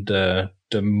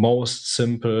the most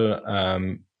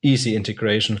simple easy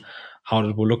integration, how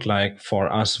it will look like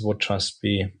for us would just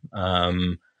be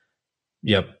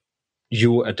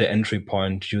you at the entry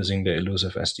point using the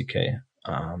Elusiv SDK.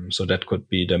 So that could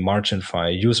be the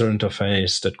MarginFi user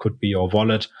interface, that could be your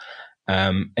wallet.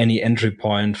 Any entry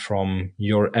point from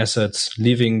your assets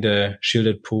leaving the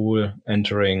shielded pool,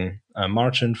 entering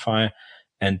MarginFi,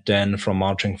 and then from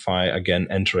MarginFi again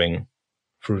entering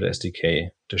through the SDK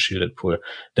the shielded pool.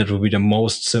 That would be the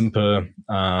most simple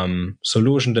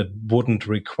solution that wouldn't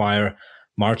require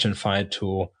MarginFi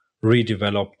to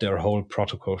redevelop their whole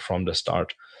protocol from the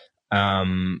start.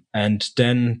 And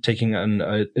then taking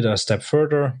it a step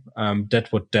further, that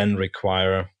would then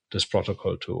require this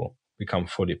protocol to become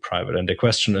fully private. And the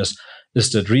question is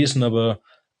that reasonable?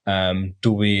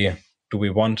 Do we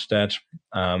want that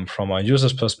from a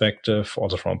user's perspective,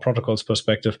 also from a protocol's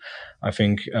perspective? I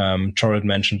think Jorrit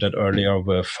mentioned that earlier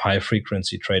with high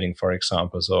frequency trading, for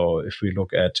example. So if we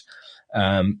look at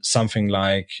something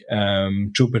like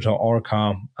Jupiter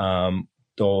Orca,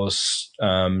 those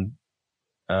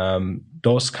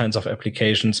kinds of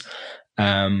applications,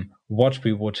 what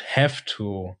we would have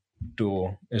to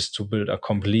do is to build a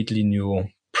completely new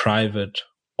private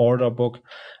order book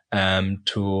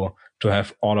to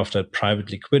have all of that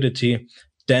private liquidity,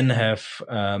 then have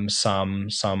some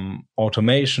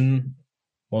automation,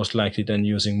 most likely then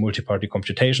using multi-party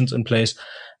computations in place,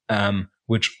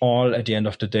 which all at the end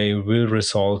of the day will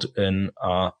result in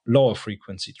lower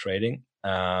frequency trading.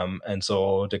 And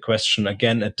so the question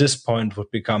again at this point would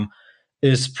become,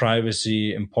 is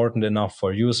privacy important enough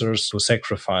for users to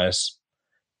sacrifice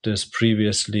this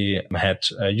previously had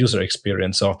a user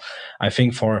experience. So I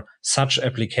think for such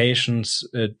applications,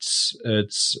 it's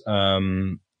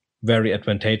very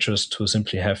advantageous to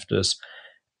simply have this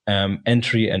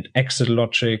entry and exit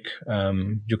logic.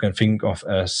 You can think of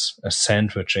as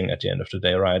sandwiching at the end of the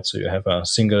day, right? So you have a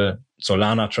single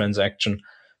Solana transaction.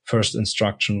 First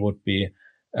instruction would be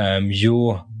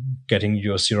you getting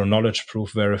your zero knowledge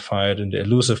proof verified in the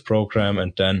Elusiv program,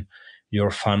 and then your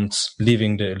funds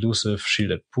leaving the Elusiv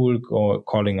shielded pool or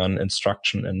calling on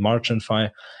instruction in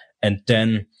MarginFi, and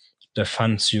then the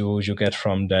funds you get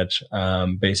from that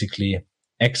basically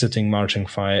exiting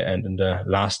MarginFi, and in the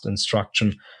last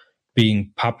instruction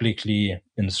being publicly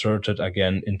inserted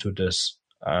again into this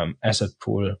asset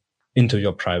pool into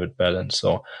your private balance.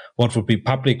 So what would be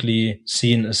publicly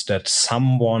seen is that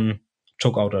someone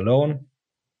took out a loan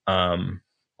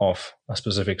of a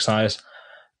specific size.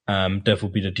 That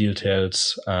would be the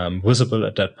details visible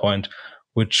at that point,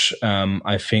 which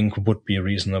I think would be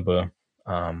reasonable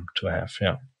to have.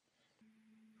 Yeah.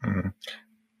 Mm-hmm.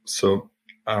 So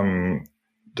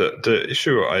the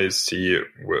issue I see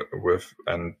with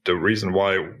and the reason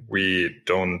why we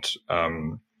don't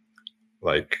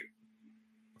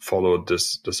follow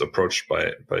this approach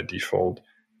by default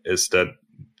is that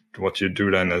what you do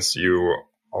then is you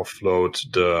offload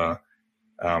the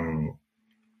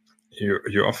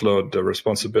you offload the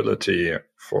responsibility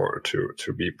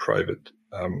to be private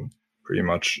pretty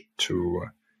much to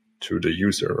the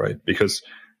user, right? Because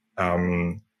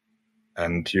and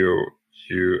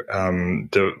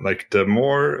the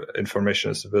more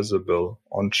information is visible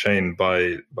on chain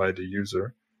by the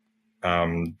user,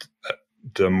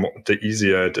 the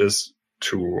easier it is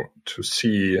to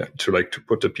see to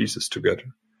put the pieces together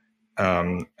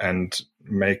and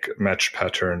match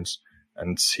patterns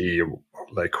and see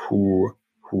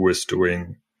who is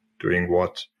doing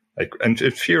what. And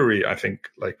in theory, I think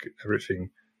everything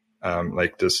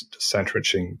this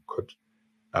sandwiching could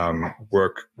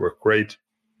work great,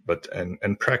 but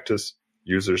in practice,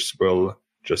 users will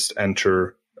just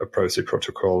enter a privacy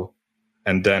protocol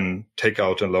and then take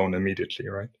out a loan immediately,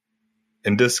 right?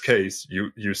 In this case,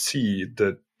 you see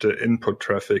the input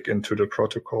traffic into the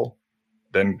protocol,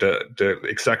 then the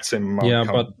exact same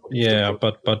amount.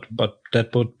 But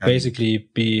that would basically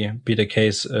be the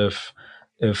case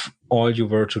if all you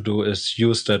were to do is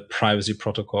use that privacy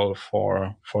protocol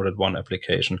for that one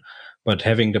application. But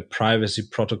having the privacy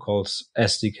protocols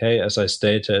SDK, as I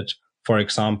stated, for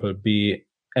example, be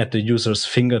at the user's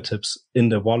fingertips in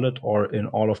the wallet or in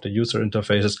all of the user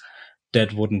interfaces,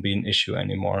 that wouldn't be an issue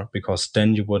anymore, because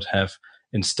then you would have,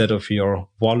 instead of your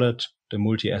wallet, the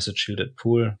multi-asset shielded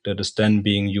pool that is then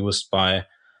being used by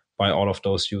all of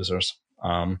those users.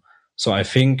 So I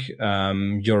think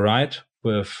you're right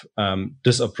with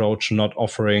this approach not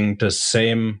offering the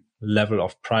same level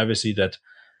of privacy that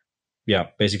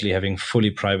basically having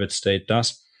fully private state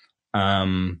does.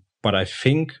 But I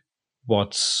think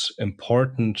what's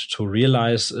important to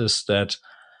realize is that,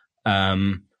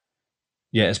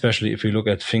 especially if you look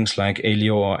at things like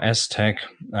Alio or Aztec,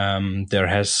 there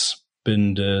has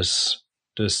been this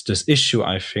issue,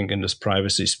 I think, in this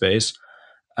privacy space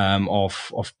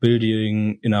of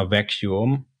building in a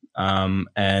vacuum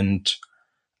and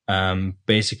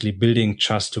basically building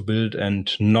just to build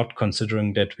and not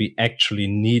considering that we actually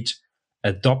need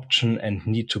adoption and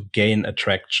need to gain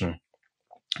attraction.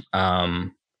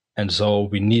 And so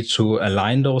we need to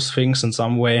align those things in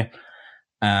some way.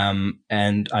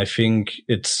 And I think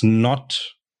it's not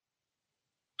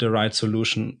the right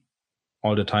solution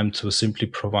all the time to simply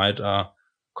provide a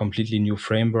completely new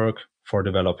framework for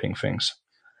developing things.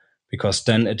 Because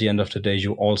then at the end of the day,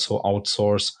 you also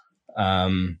outsource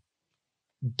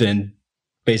then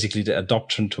basically the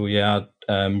adoption to, you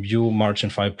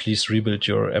MarginFi, please rebuild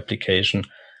your application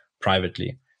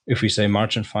privately. If we say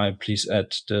MarginFi, please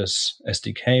add this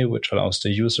SDK, which allows the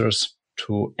users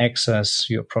to access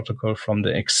your protocol from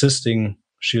the existing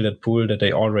shielded pool that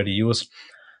they already use,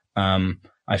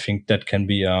 I think that can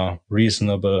be a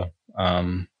reasonable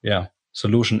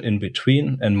solution in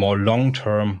between. And more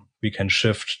long-term, we can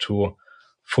shift to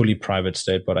fully private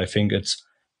state. But I think it's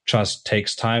just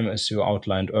takes time, as you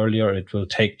outlined earlier. It will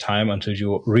take time until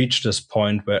you reach this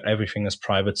point where everything is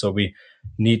private. So we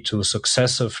need to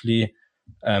successively,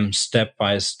 step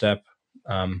by step,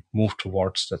 move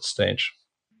towards that stage.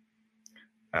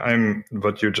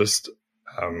 But you just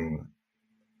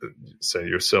say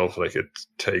yourself, it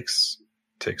takes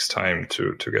time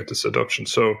to get this adoption.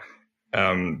 So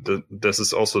this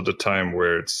is also the time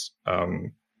where it's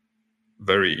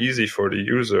very easy for the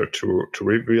user to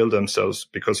reveal themselves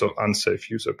because of unsafe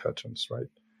user patterns, right?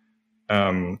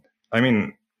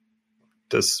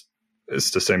 This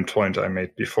is the same point I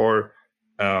made before.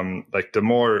 Like the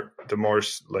more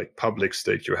like public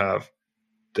state you have,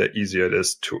 the easier it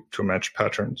is to match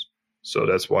patterns. So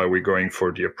that's why we're going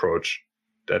for the approach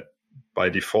that by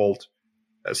default,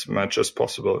 as much as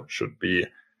possible, should be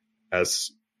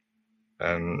as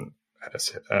private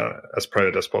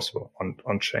as possible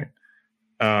on chain.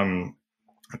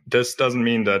 This doesn't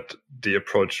mean that the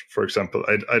approach, for example,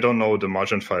 I don't know the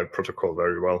Margin 5 protocol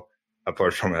very well,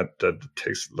 apart from that it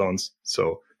takes loans.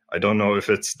 So I don't know if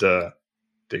it's the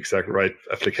exact right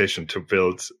application to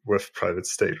build with private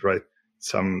state, right?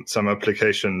 Some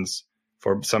applications,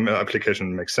 for some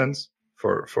application makes sense.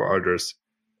 For others,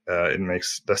 it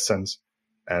makes less sense.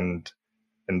 And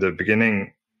in the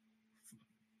beginning,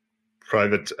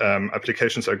 private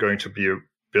applications are going to be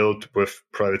built with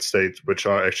private state, which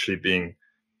are actually being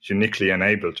uniquely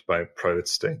enabled by private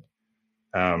state.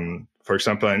 For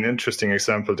example, an interesting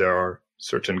example, there are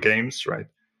certain games, right?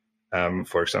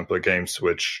 For example, games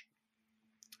which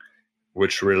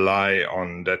rely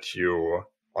on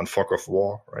fog of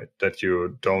war, right? That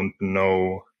you don't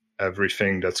know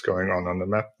everything that's going on the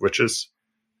map, which is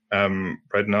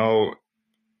right now,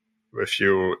 if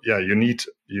you need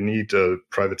a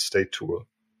private state tool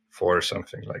for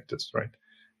something like this, right?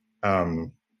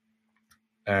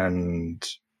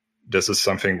 And this is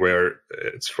something where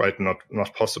it's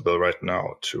not possible right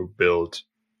now to build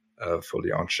a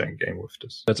fully on-chain game with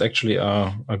this. That's actually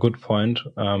a good point.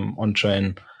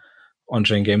 On-chain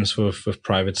games with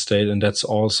private state, and that's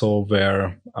also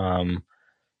where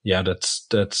that's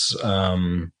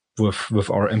with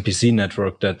our MPC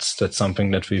network, that's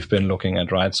something that we've been looking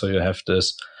at, right? So you have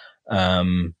this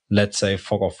let's say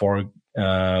fog of war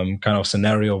kind of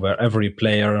scenario where every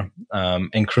player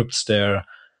encrypts their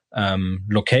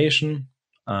location,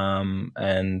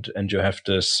 and you have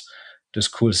this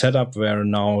cool setup where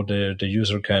now the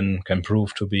user can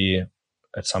prove to be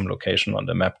at some location on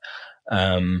the map.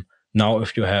 Now,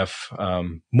 if you have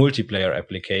multiplayer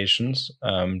applications,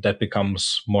 that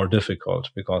becomes more difficult,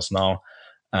 because now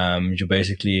you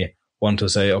basically want to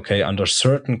say, okay, under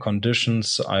certain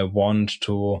conditions, I want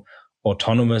to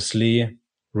autonomously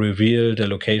reveal the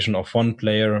location of one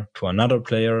player to another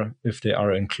player if they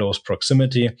are in close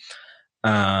proximity.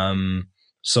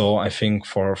 So I think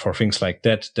for things like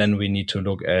that, then we need to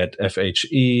look at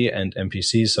FHE and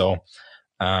MPC. So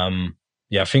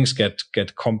things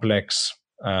get complex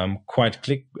quite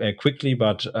quickly,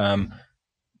 but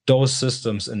those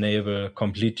systems enable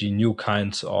completely new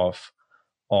kinds of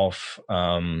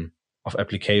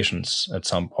applications at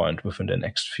some point within the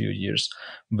next few years.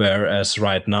 Whereas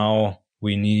right now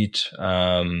we need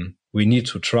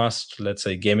to trust, let's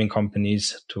say, gaming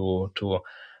companies to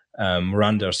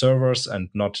run their servers and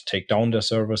not take down their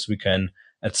servers. We can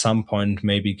at some point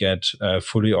maybe get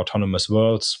fully autonomous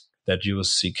worlds that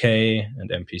use CK and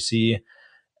MPC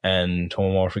and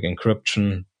homomorphic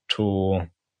encryption to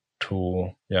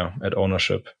add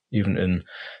ownership, even in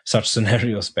such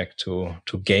scenarios, back to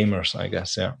gamers, I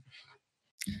guess. Yeah.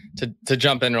 To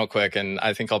jump in real quick, and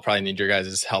I think I'll probably need your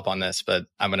guys' help on this, but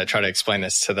I'm going to try to explain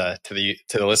this to the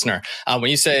listener. When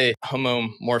you say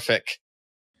homomorphic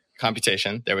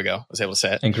computation, there we go. I was able to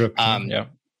say it. Encryption,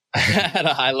 at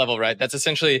a high level, right? That's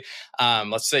essentially,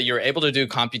 let's say you're able to do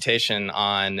computation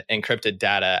on encrypted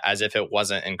data as if it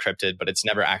wasn't encrypted, but it's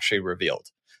never actually revealed.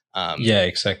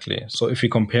 Exactly. So if we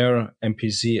compare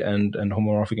MPC and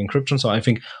homomorphic encryption, so I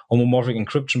think homomorphic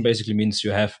encryption basically means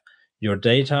you have your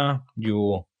data,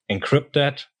 you encrypt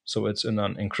that, so it's in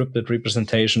an encrypted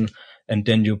representation, and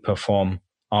then you perform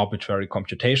arbitrary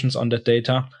computations on that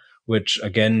data, which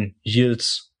again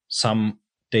yields some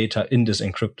data in this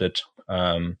encrypted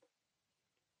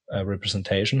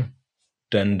representation.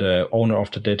 Then the owner of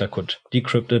the data could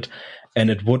decrypt it, and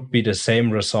it would be the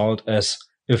same result as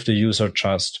if the user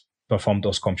just performed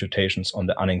those computations on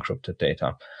the unencrypted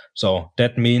data. So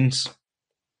that means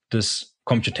this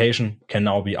computation can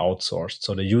now be outsourced.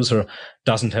 So the user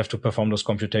doesn't have to perform those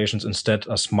computations. Instead,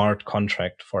 a smart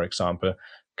contract, for example,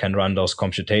 can run those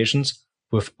computations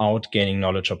without gaining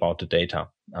knowledge about the data.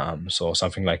 So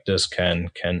something like this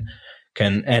can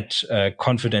add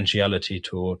confidentiality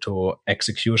to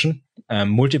execution.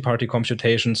 Multi-party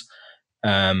computations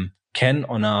can,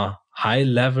 on a high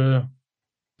level,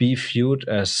 be viewed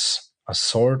as a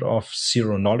sort of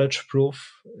zero knowledge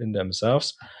proof in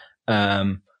themselves.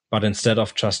 But instead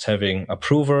of just having a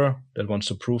prover that wants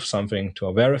to prove something to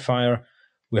a verifier,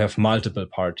 we have multiple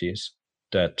parties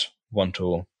that want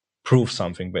to prove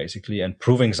something, basically. And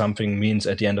proving something means,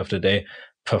 at the end of the day,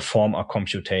 perform a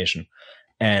computation.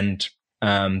 And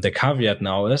the caveat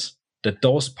now is that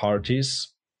those parties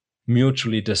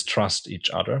mutually distrust each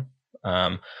other.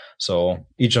 So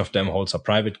each of them holds a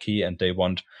private key, and they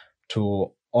want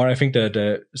to, or I think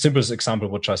the simplest example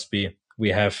would just be, we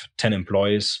have 10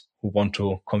 employees who want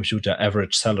to compute their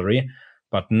average salary,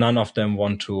 but none of them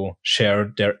want to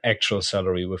share their actual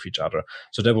salary with each other.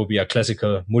 So that would be a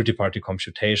classical multi-party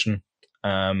computation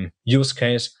use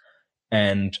case.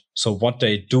 And so what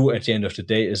they do at the end of the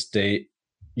day is they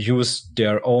use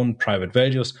their own private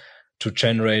values to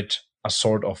generate a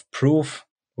sort of proof,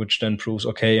 which then proves,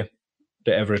 okay,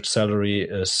 the average salary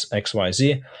is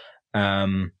XYZ.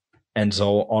 And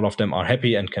so all of them are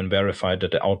happy and can verify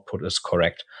that the output is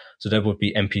correct. So that would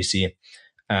be MPC.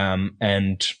 I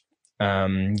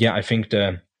think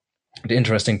the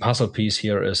interesting puzzle piece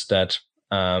here is that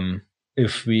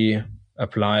if we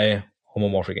apply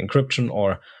homomorphic encryption,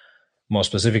 or more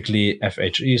specifically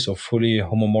FHE, so fully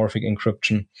homomorphic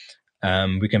encryption,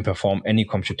 we can perform any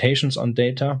computations on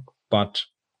data, but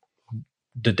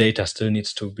the data still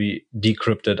needs to be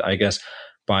decrypted, I guess,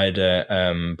 by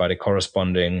the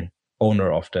corresponding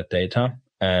owner of that data.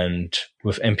 And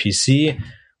with MPC,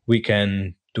 we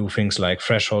can do things like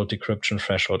threshold decryption,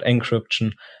 threshold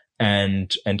encryption,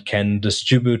 and can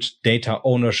distribute data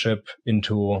ownership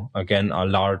into, again, a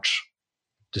large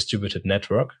distributed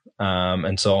network.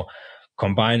 And so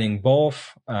combining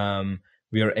both,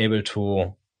 we are able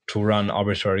to run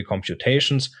arbitrary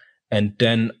computations, and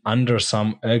then under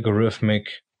some algorithmic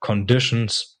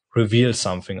conditions reveal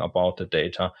something about the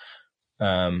data,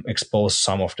 expose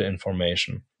some of the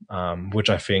information, which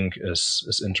I think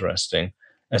is interesting,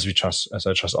 as I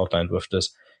just outlined with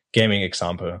this gaming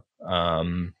example,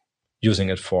 using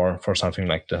it for something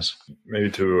like this. Maybe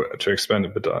to expand a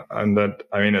bit on that,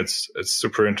 I mean, it's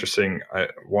super interesting.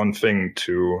 One thing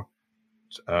to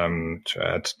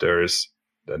add there is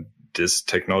that this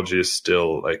technology is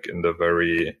still like in the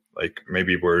very, like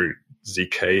maybe where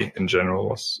ZK in general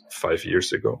was 5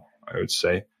 years ago, I would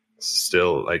say.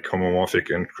 Still, like fully homomorphic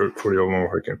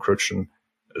encryption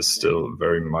is still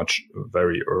very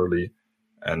early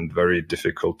and very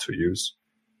difficult to use.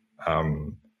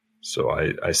 So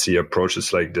I see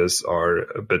approaches like this are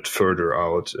a bit further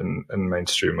out in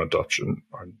mainstream adoption,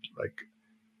 or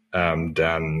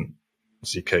than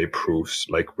ZK proofs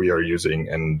like we are using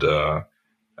in the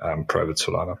private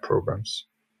Solana programs.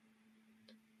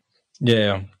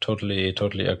 Yeah, totally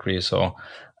agree. So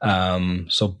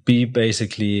B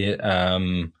basically,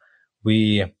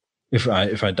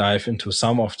 if I dive into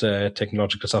some of the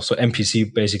technological stuff, so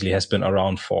MPC basically has been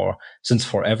around since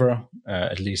forever,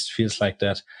 at least feels like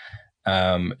that,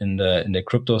 in the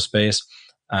crypto space.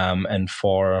 And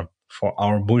for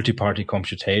our multi-party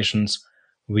computations,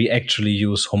 we actually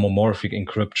use homomorphic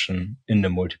encryption in the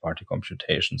multi-party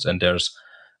computations. And there's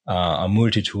a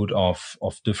multitude of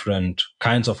different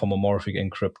kinds of homomorphic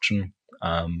encryption.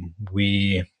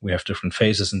 We have different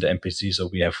phases in the MPC. So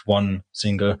we have one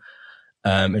single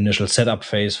initial setup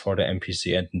phase for the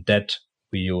MPC, and in that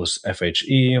we use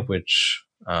FHE, which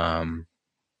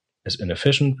is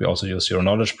inefficient. We also use zero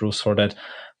knowledge proofs for that.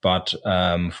 But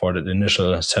for the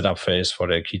initial setup phase, for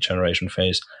the key generation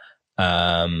phase,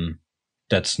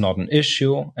 that's not an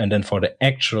issue. And then for the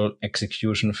actual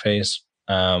execution phase,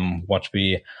 what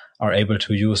we are able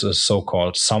to use is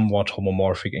so-called somewhat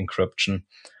homomorphic encryption,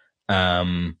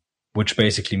 which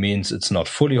basically means it's not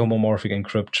fully homomorphic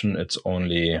encryption. It's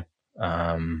only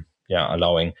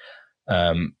allowing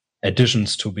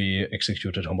additions to be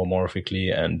executed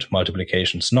homomorphically and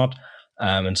multiplications not.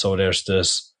 And so there's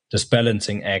this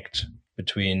balancing act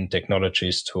between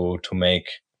technologies to make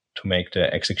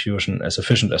the execution as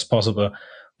efficient as possible,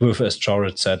 with, as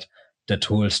Jared said, the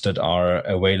tools that are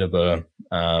available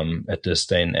at this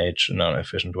day and age in an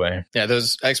efficient way. Yeah,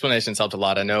 those explanations helped a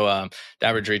lot. I know the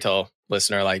average retail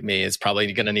listener like me is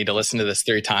probably going to need to listen to this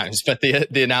 3 times, but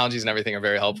the analogies and everything are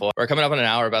very helpful. We're coming up on an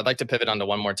hour, but I'd like to pivot onto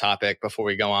one more topic before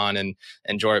we go on. And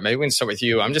Jorrit, maybe we can start with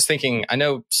you. I'm just thinking, I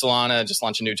know Solana just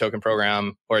launched a new token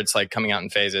program, or it's like coming out in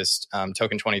phases,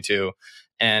 token 22.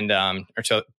 And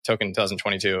token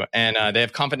 2022, and they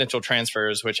have confidential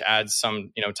transfers, which adds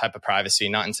some type of privacy,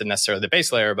 not into necessarily the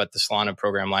base layer, but the Solana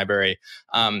program library.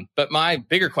 But my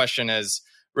bigger question is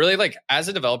really, like, as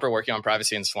a developer working on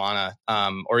privacy in Solana,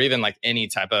 or even like any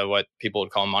type of what people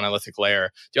would call monolithic layer,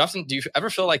 do you ever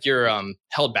feel like you're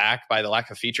held back by the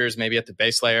lack of features, maybe at the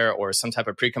base layer, or some type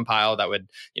of precompile that would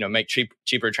make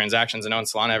cheaper transactions? I know in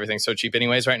Solana everything's so cheap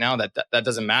anyways right now that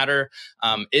doesn't matter.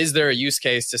 Is there a use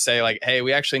case to say like, hey,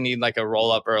 we actually need like a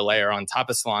roll up or a layer on top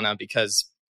of Solana because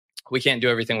we can't do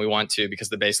everything we want to because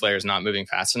the base layer is not moving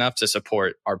fast enough to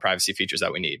support our privacy features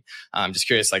that we need? I'm just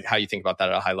curious, like, how you think about that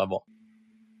at a high level.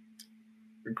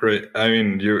 Great. I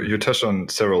mean, you touched on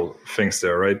several things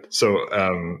there, right? So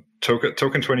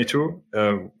token 22,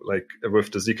 like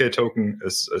with the ZK token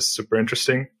is super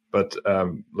interesting, but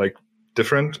like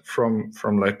different from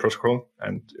Light Protocol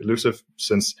and Elusiv,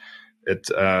 since it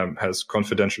has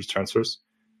confidential transfers.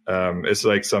 It's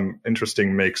like some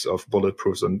interesting mix of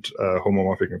bulletproofs and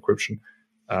homomorphic encryption,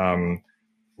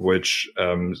 which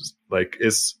like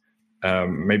is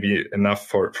maybe enough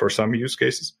for some use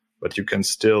cases, but you can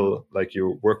still, like,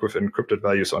 you work with encrypted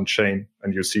values on chain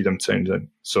and you see them changing.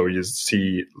 So you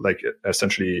see like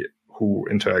essentially who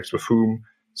interacts with whom.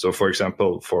 So for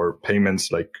example, for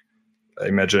payments, like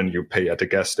imagine you pay at a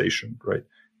gas station, right?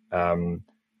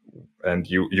 And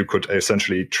you could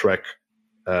essentially track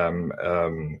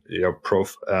the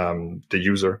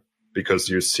user, because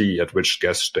you see at which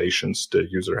gas stations the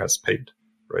user has paid,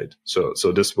 right? So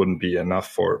this wouldn't be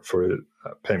enough for a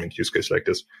payment use case like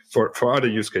this. For other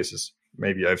use cases,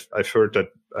 maybe I've heard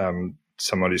that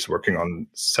somebody's working on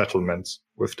settlements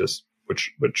with this,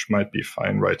 which might be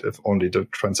fine, right? If only the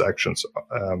transactions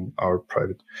are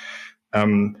private.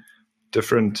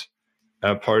 Different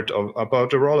part about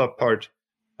the rollup part.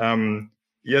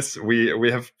 Yes,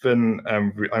 we have been.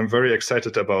 I'm very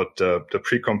excited about the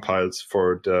precompiles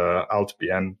for the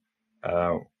AltBN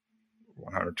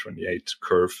 128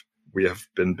 curve we have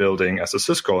been building as a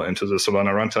syscall into the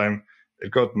Solana runtime.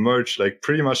 It got merged like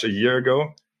pretty much a year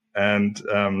ago, and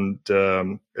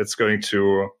it's going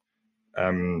to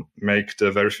make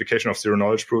the verification of zero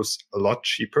knowledge proofs a lot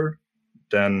cheaper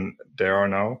than they are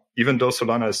now. Even though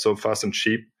Solana is so fast and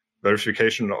cheap,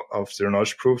 verification of zero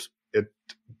knowledge proofs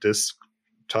this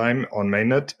time on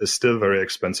mainnet is still very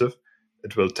expensive.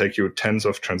 It will take you tens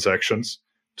of transactions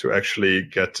to actually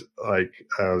get like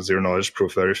zero knowledge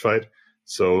proof verified.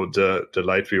 So the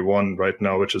Light V1 right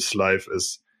now, which is live,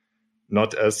 is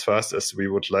not as fast as we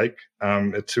would like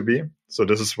it to be. So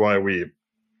this is why we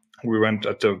went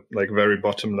at the like very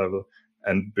bottom level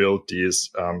and built these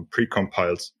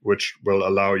precompiles, which will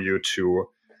allow you to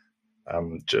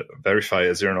verify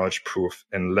a zero knowledge proof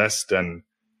in less than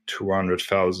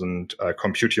 200,000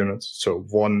 compute units. So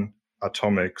one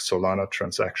atomic Solana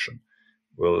transaction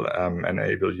will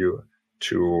enable you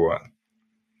to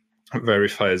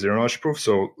verify a zero knowledge proof.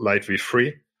 So Light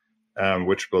V3,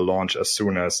 which will launch as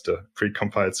soon as the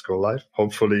precompiles go live,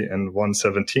 hopefully in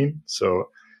 1.17. So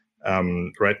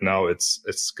right now it's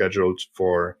scheduled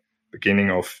for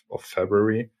beginning of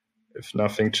February, if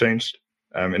nothing changed.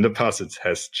 In the past, it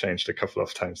has changed a couple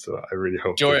of times, so I really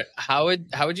hope. Jordan, how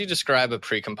would you describe a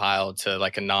precompile to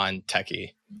like a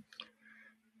non-techie?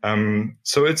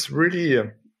 So it's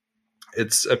really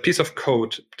it's a piece of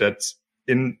code that's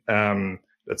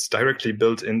that's directly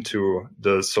built into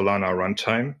the Solana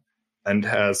runtime and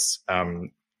has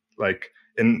like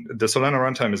in the Solana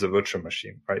runtime is a virtual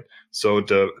machine, right? So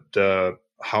the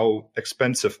how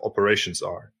expensive operations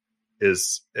are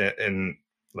is in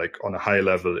like on a high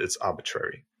level, it's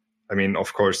arbitrary. I mean,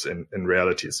 of course, in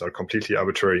reality, it's not completely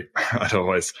arbitrary.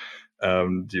 Otherwise,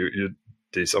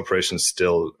 these operations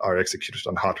still are executed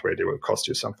on hardware. They will cost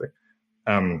you something.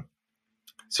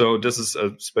 So this is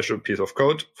a special piece of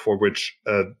code for which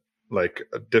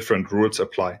different rules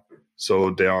apply.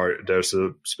 So there's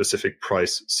a specific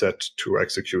price set to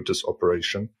execute this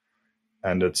operation,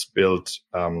 and it's built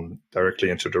directly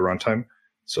into the runtime.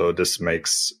 So this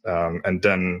makes and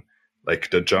then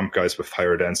like the jump guys with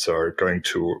Firedancer are going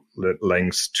to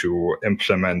lengths to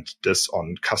implement this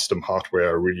on custom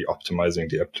hardware, really optimizing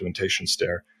the implementations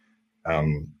there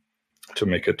to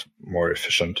make it more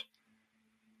efficient.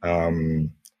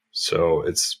 So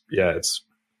it's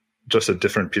just a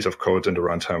different piece of code in the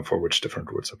runtime for which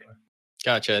different rules apply.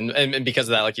 Gotcha. And because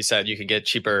of that, like you said, you could get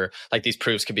cheaper, like these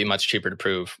proofs could be much cheaper to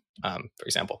prove, for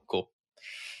example. Cool.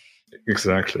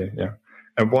 Exactly. Yeah.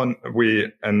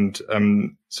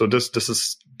 And so this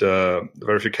is the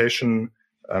verification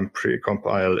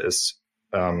precompile is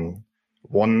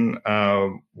one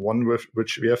with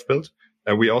which we have built.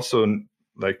 And we also,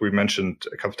 like we mentioned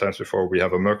a couple times before, we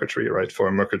have a Merkle tree, right? For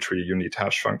a Merkle tree, you need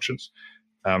hash functions.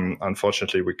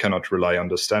 Unfortunately, we cannot rely on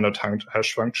the standard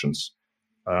hash functions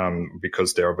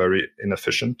because they are very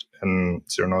inefficient in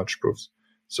zero knowledge proofs.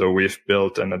 So we've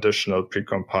built an additional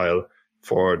precompile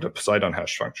for the Poseidon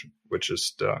hash function, which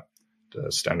is the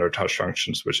standard hash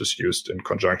functions, which is used in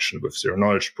conjunction with zero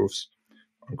knowledge proofs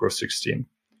on Groth 16.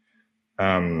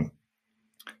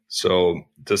 So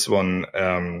this one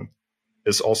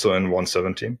is also in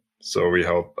 1.17. So we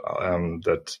hope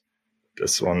that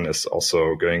this one is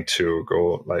also going to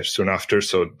go live soon after.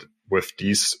 So with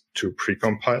these two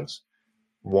precompiles,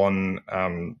 one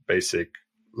basic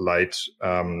light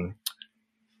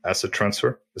asset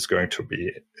transfer is going to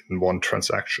be in one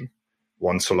transaction,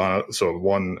 one Solana. So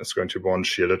one is going to be one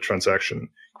shielded transaction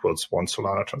equals 1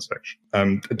 Solana transaction.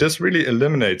 This really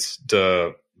eliminates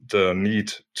the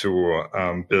need to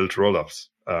build rollups,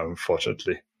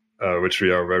 fortunately, which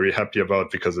we are very happy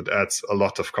about because it adds a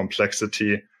lot of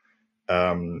complexity,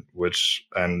 and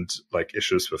like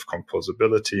issues with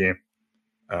composability,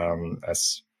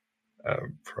 as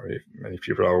probably many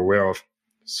people are aware of.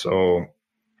 So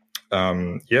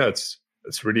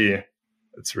it's really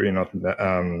not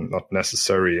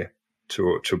necessary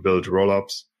to build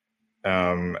rollups,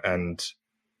 and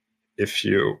if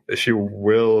you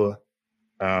will,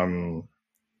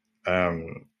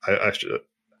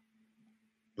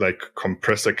 like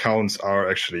compressed accounts are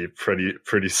actually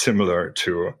pretty similar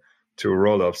to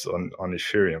rollups on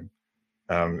Ethereum,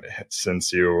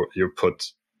 since you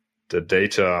put the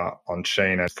data on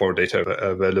chain and for data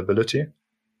availability,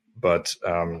 but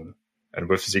and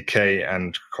with ZK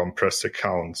and compressed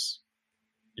accounts,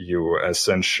 you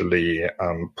essentially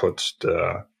put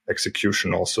the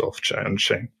execution also of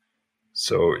chain.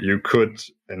 So you could,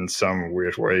 in some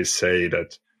weird way, say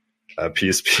that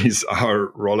PSPs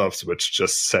are rollups which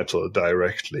just settle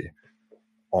directly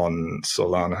on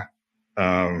Solana.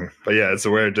 But yeah, it's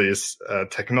where these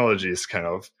technologies kind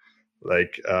of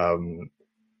like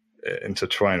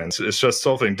intertwine, and it's just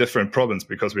solving different problems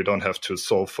because we don't have to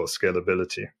solve for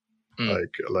scalability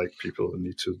like people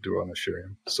need to do on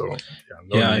Ethereum. So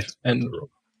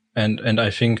and I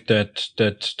think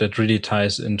that really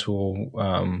ties into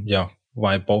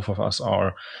why both of us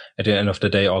are at the end of the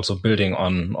day also building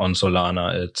on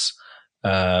Solana. It's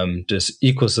this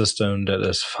ecosystem that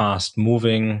is fast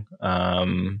moving,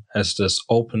 has this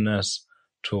openness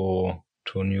to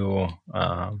new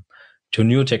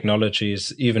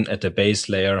technologies, even at the base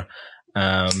layer,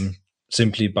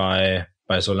 simply by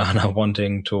Solana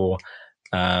wanting to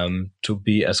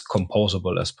be as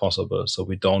composable as possible. So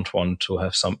we don't want to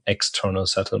have some external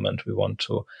settlement. We want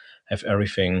to have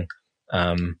everything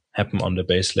happen on the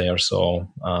base layer. So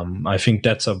I think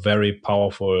that's a very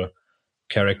powerful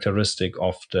characteristic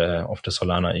of the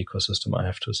Solana ecosystem, I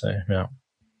have to say. Yeah.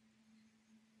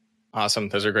 Awesome.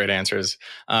 Those are great answers.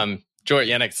 Joy,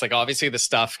 Yannick, it's like obviously the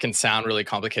stuff can sound really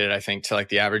complicated, I think, to like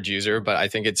the average user, but I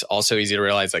think it's also easy to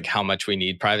realize like how much we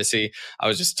need privacy. I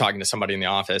was just talking to somebody in the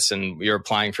office, and you're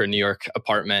applying for a New York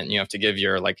apartment, and you have to give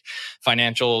your like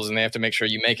financials, and they have to make sure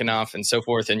you make enough and so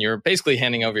forth. And you're basically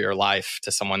handing over your life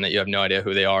to someone that you have no idea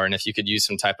who they are. And if you could use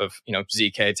some type of,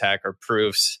 ZK tech or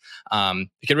proofs,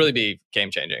 it could really be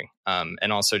game changing.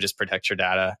 And also just protect your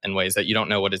data in ways that you don't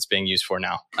know what it's being used for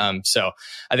now. So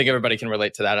I think everybody can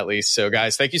relate to that at least. So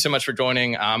guys, thank you so much for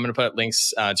joining. I'm going to put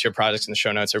links to your projects in the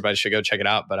show notes. Everybody should go check it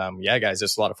out. But yeah, guys,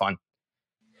 it's a lot of fun.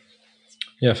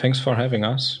 Yeah, thanks for having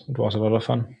us. It was a lot of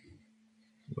fun.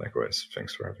 Likewise.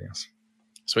 Thanks for having us.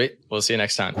 Sweet. We'll see you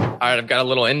next time. All right. I've got a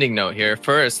little ending note here.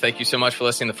 First, thank you so much for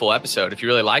listening to the full episode. If you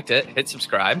really liked it, hit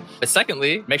subscribe. But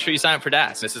secondly, make sure you sign up for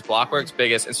DAS. This is Blockworks'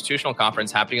 biggest institutional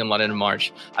conference happening in London in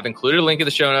March. I've included a link in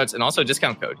the show notes and also a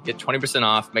discount code. Get 20%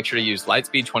 off. Make sure to use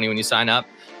Lightspeed20 when you sign up.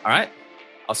 All right.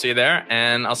 I'll see you there,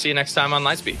 and I'll see you next time on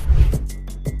Lightspeed.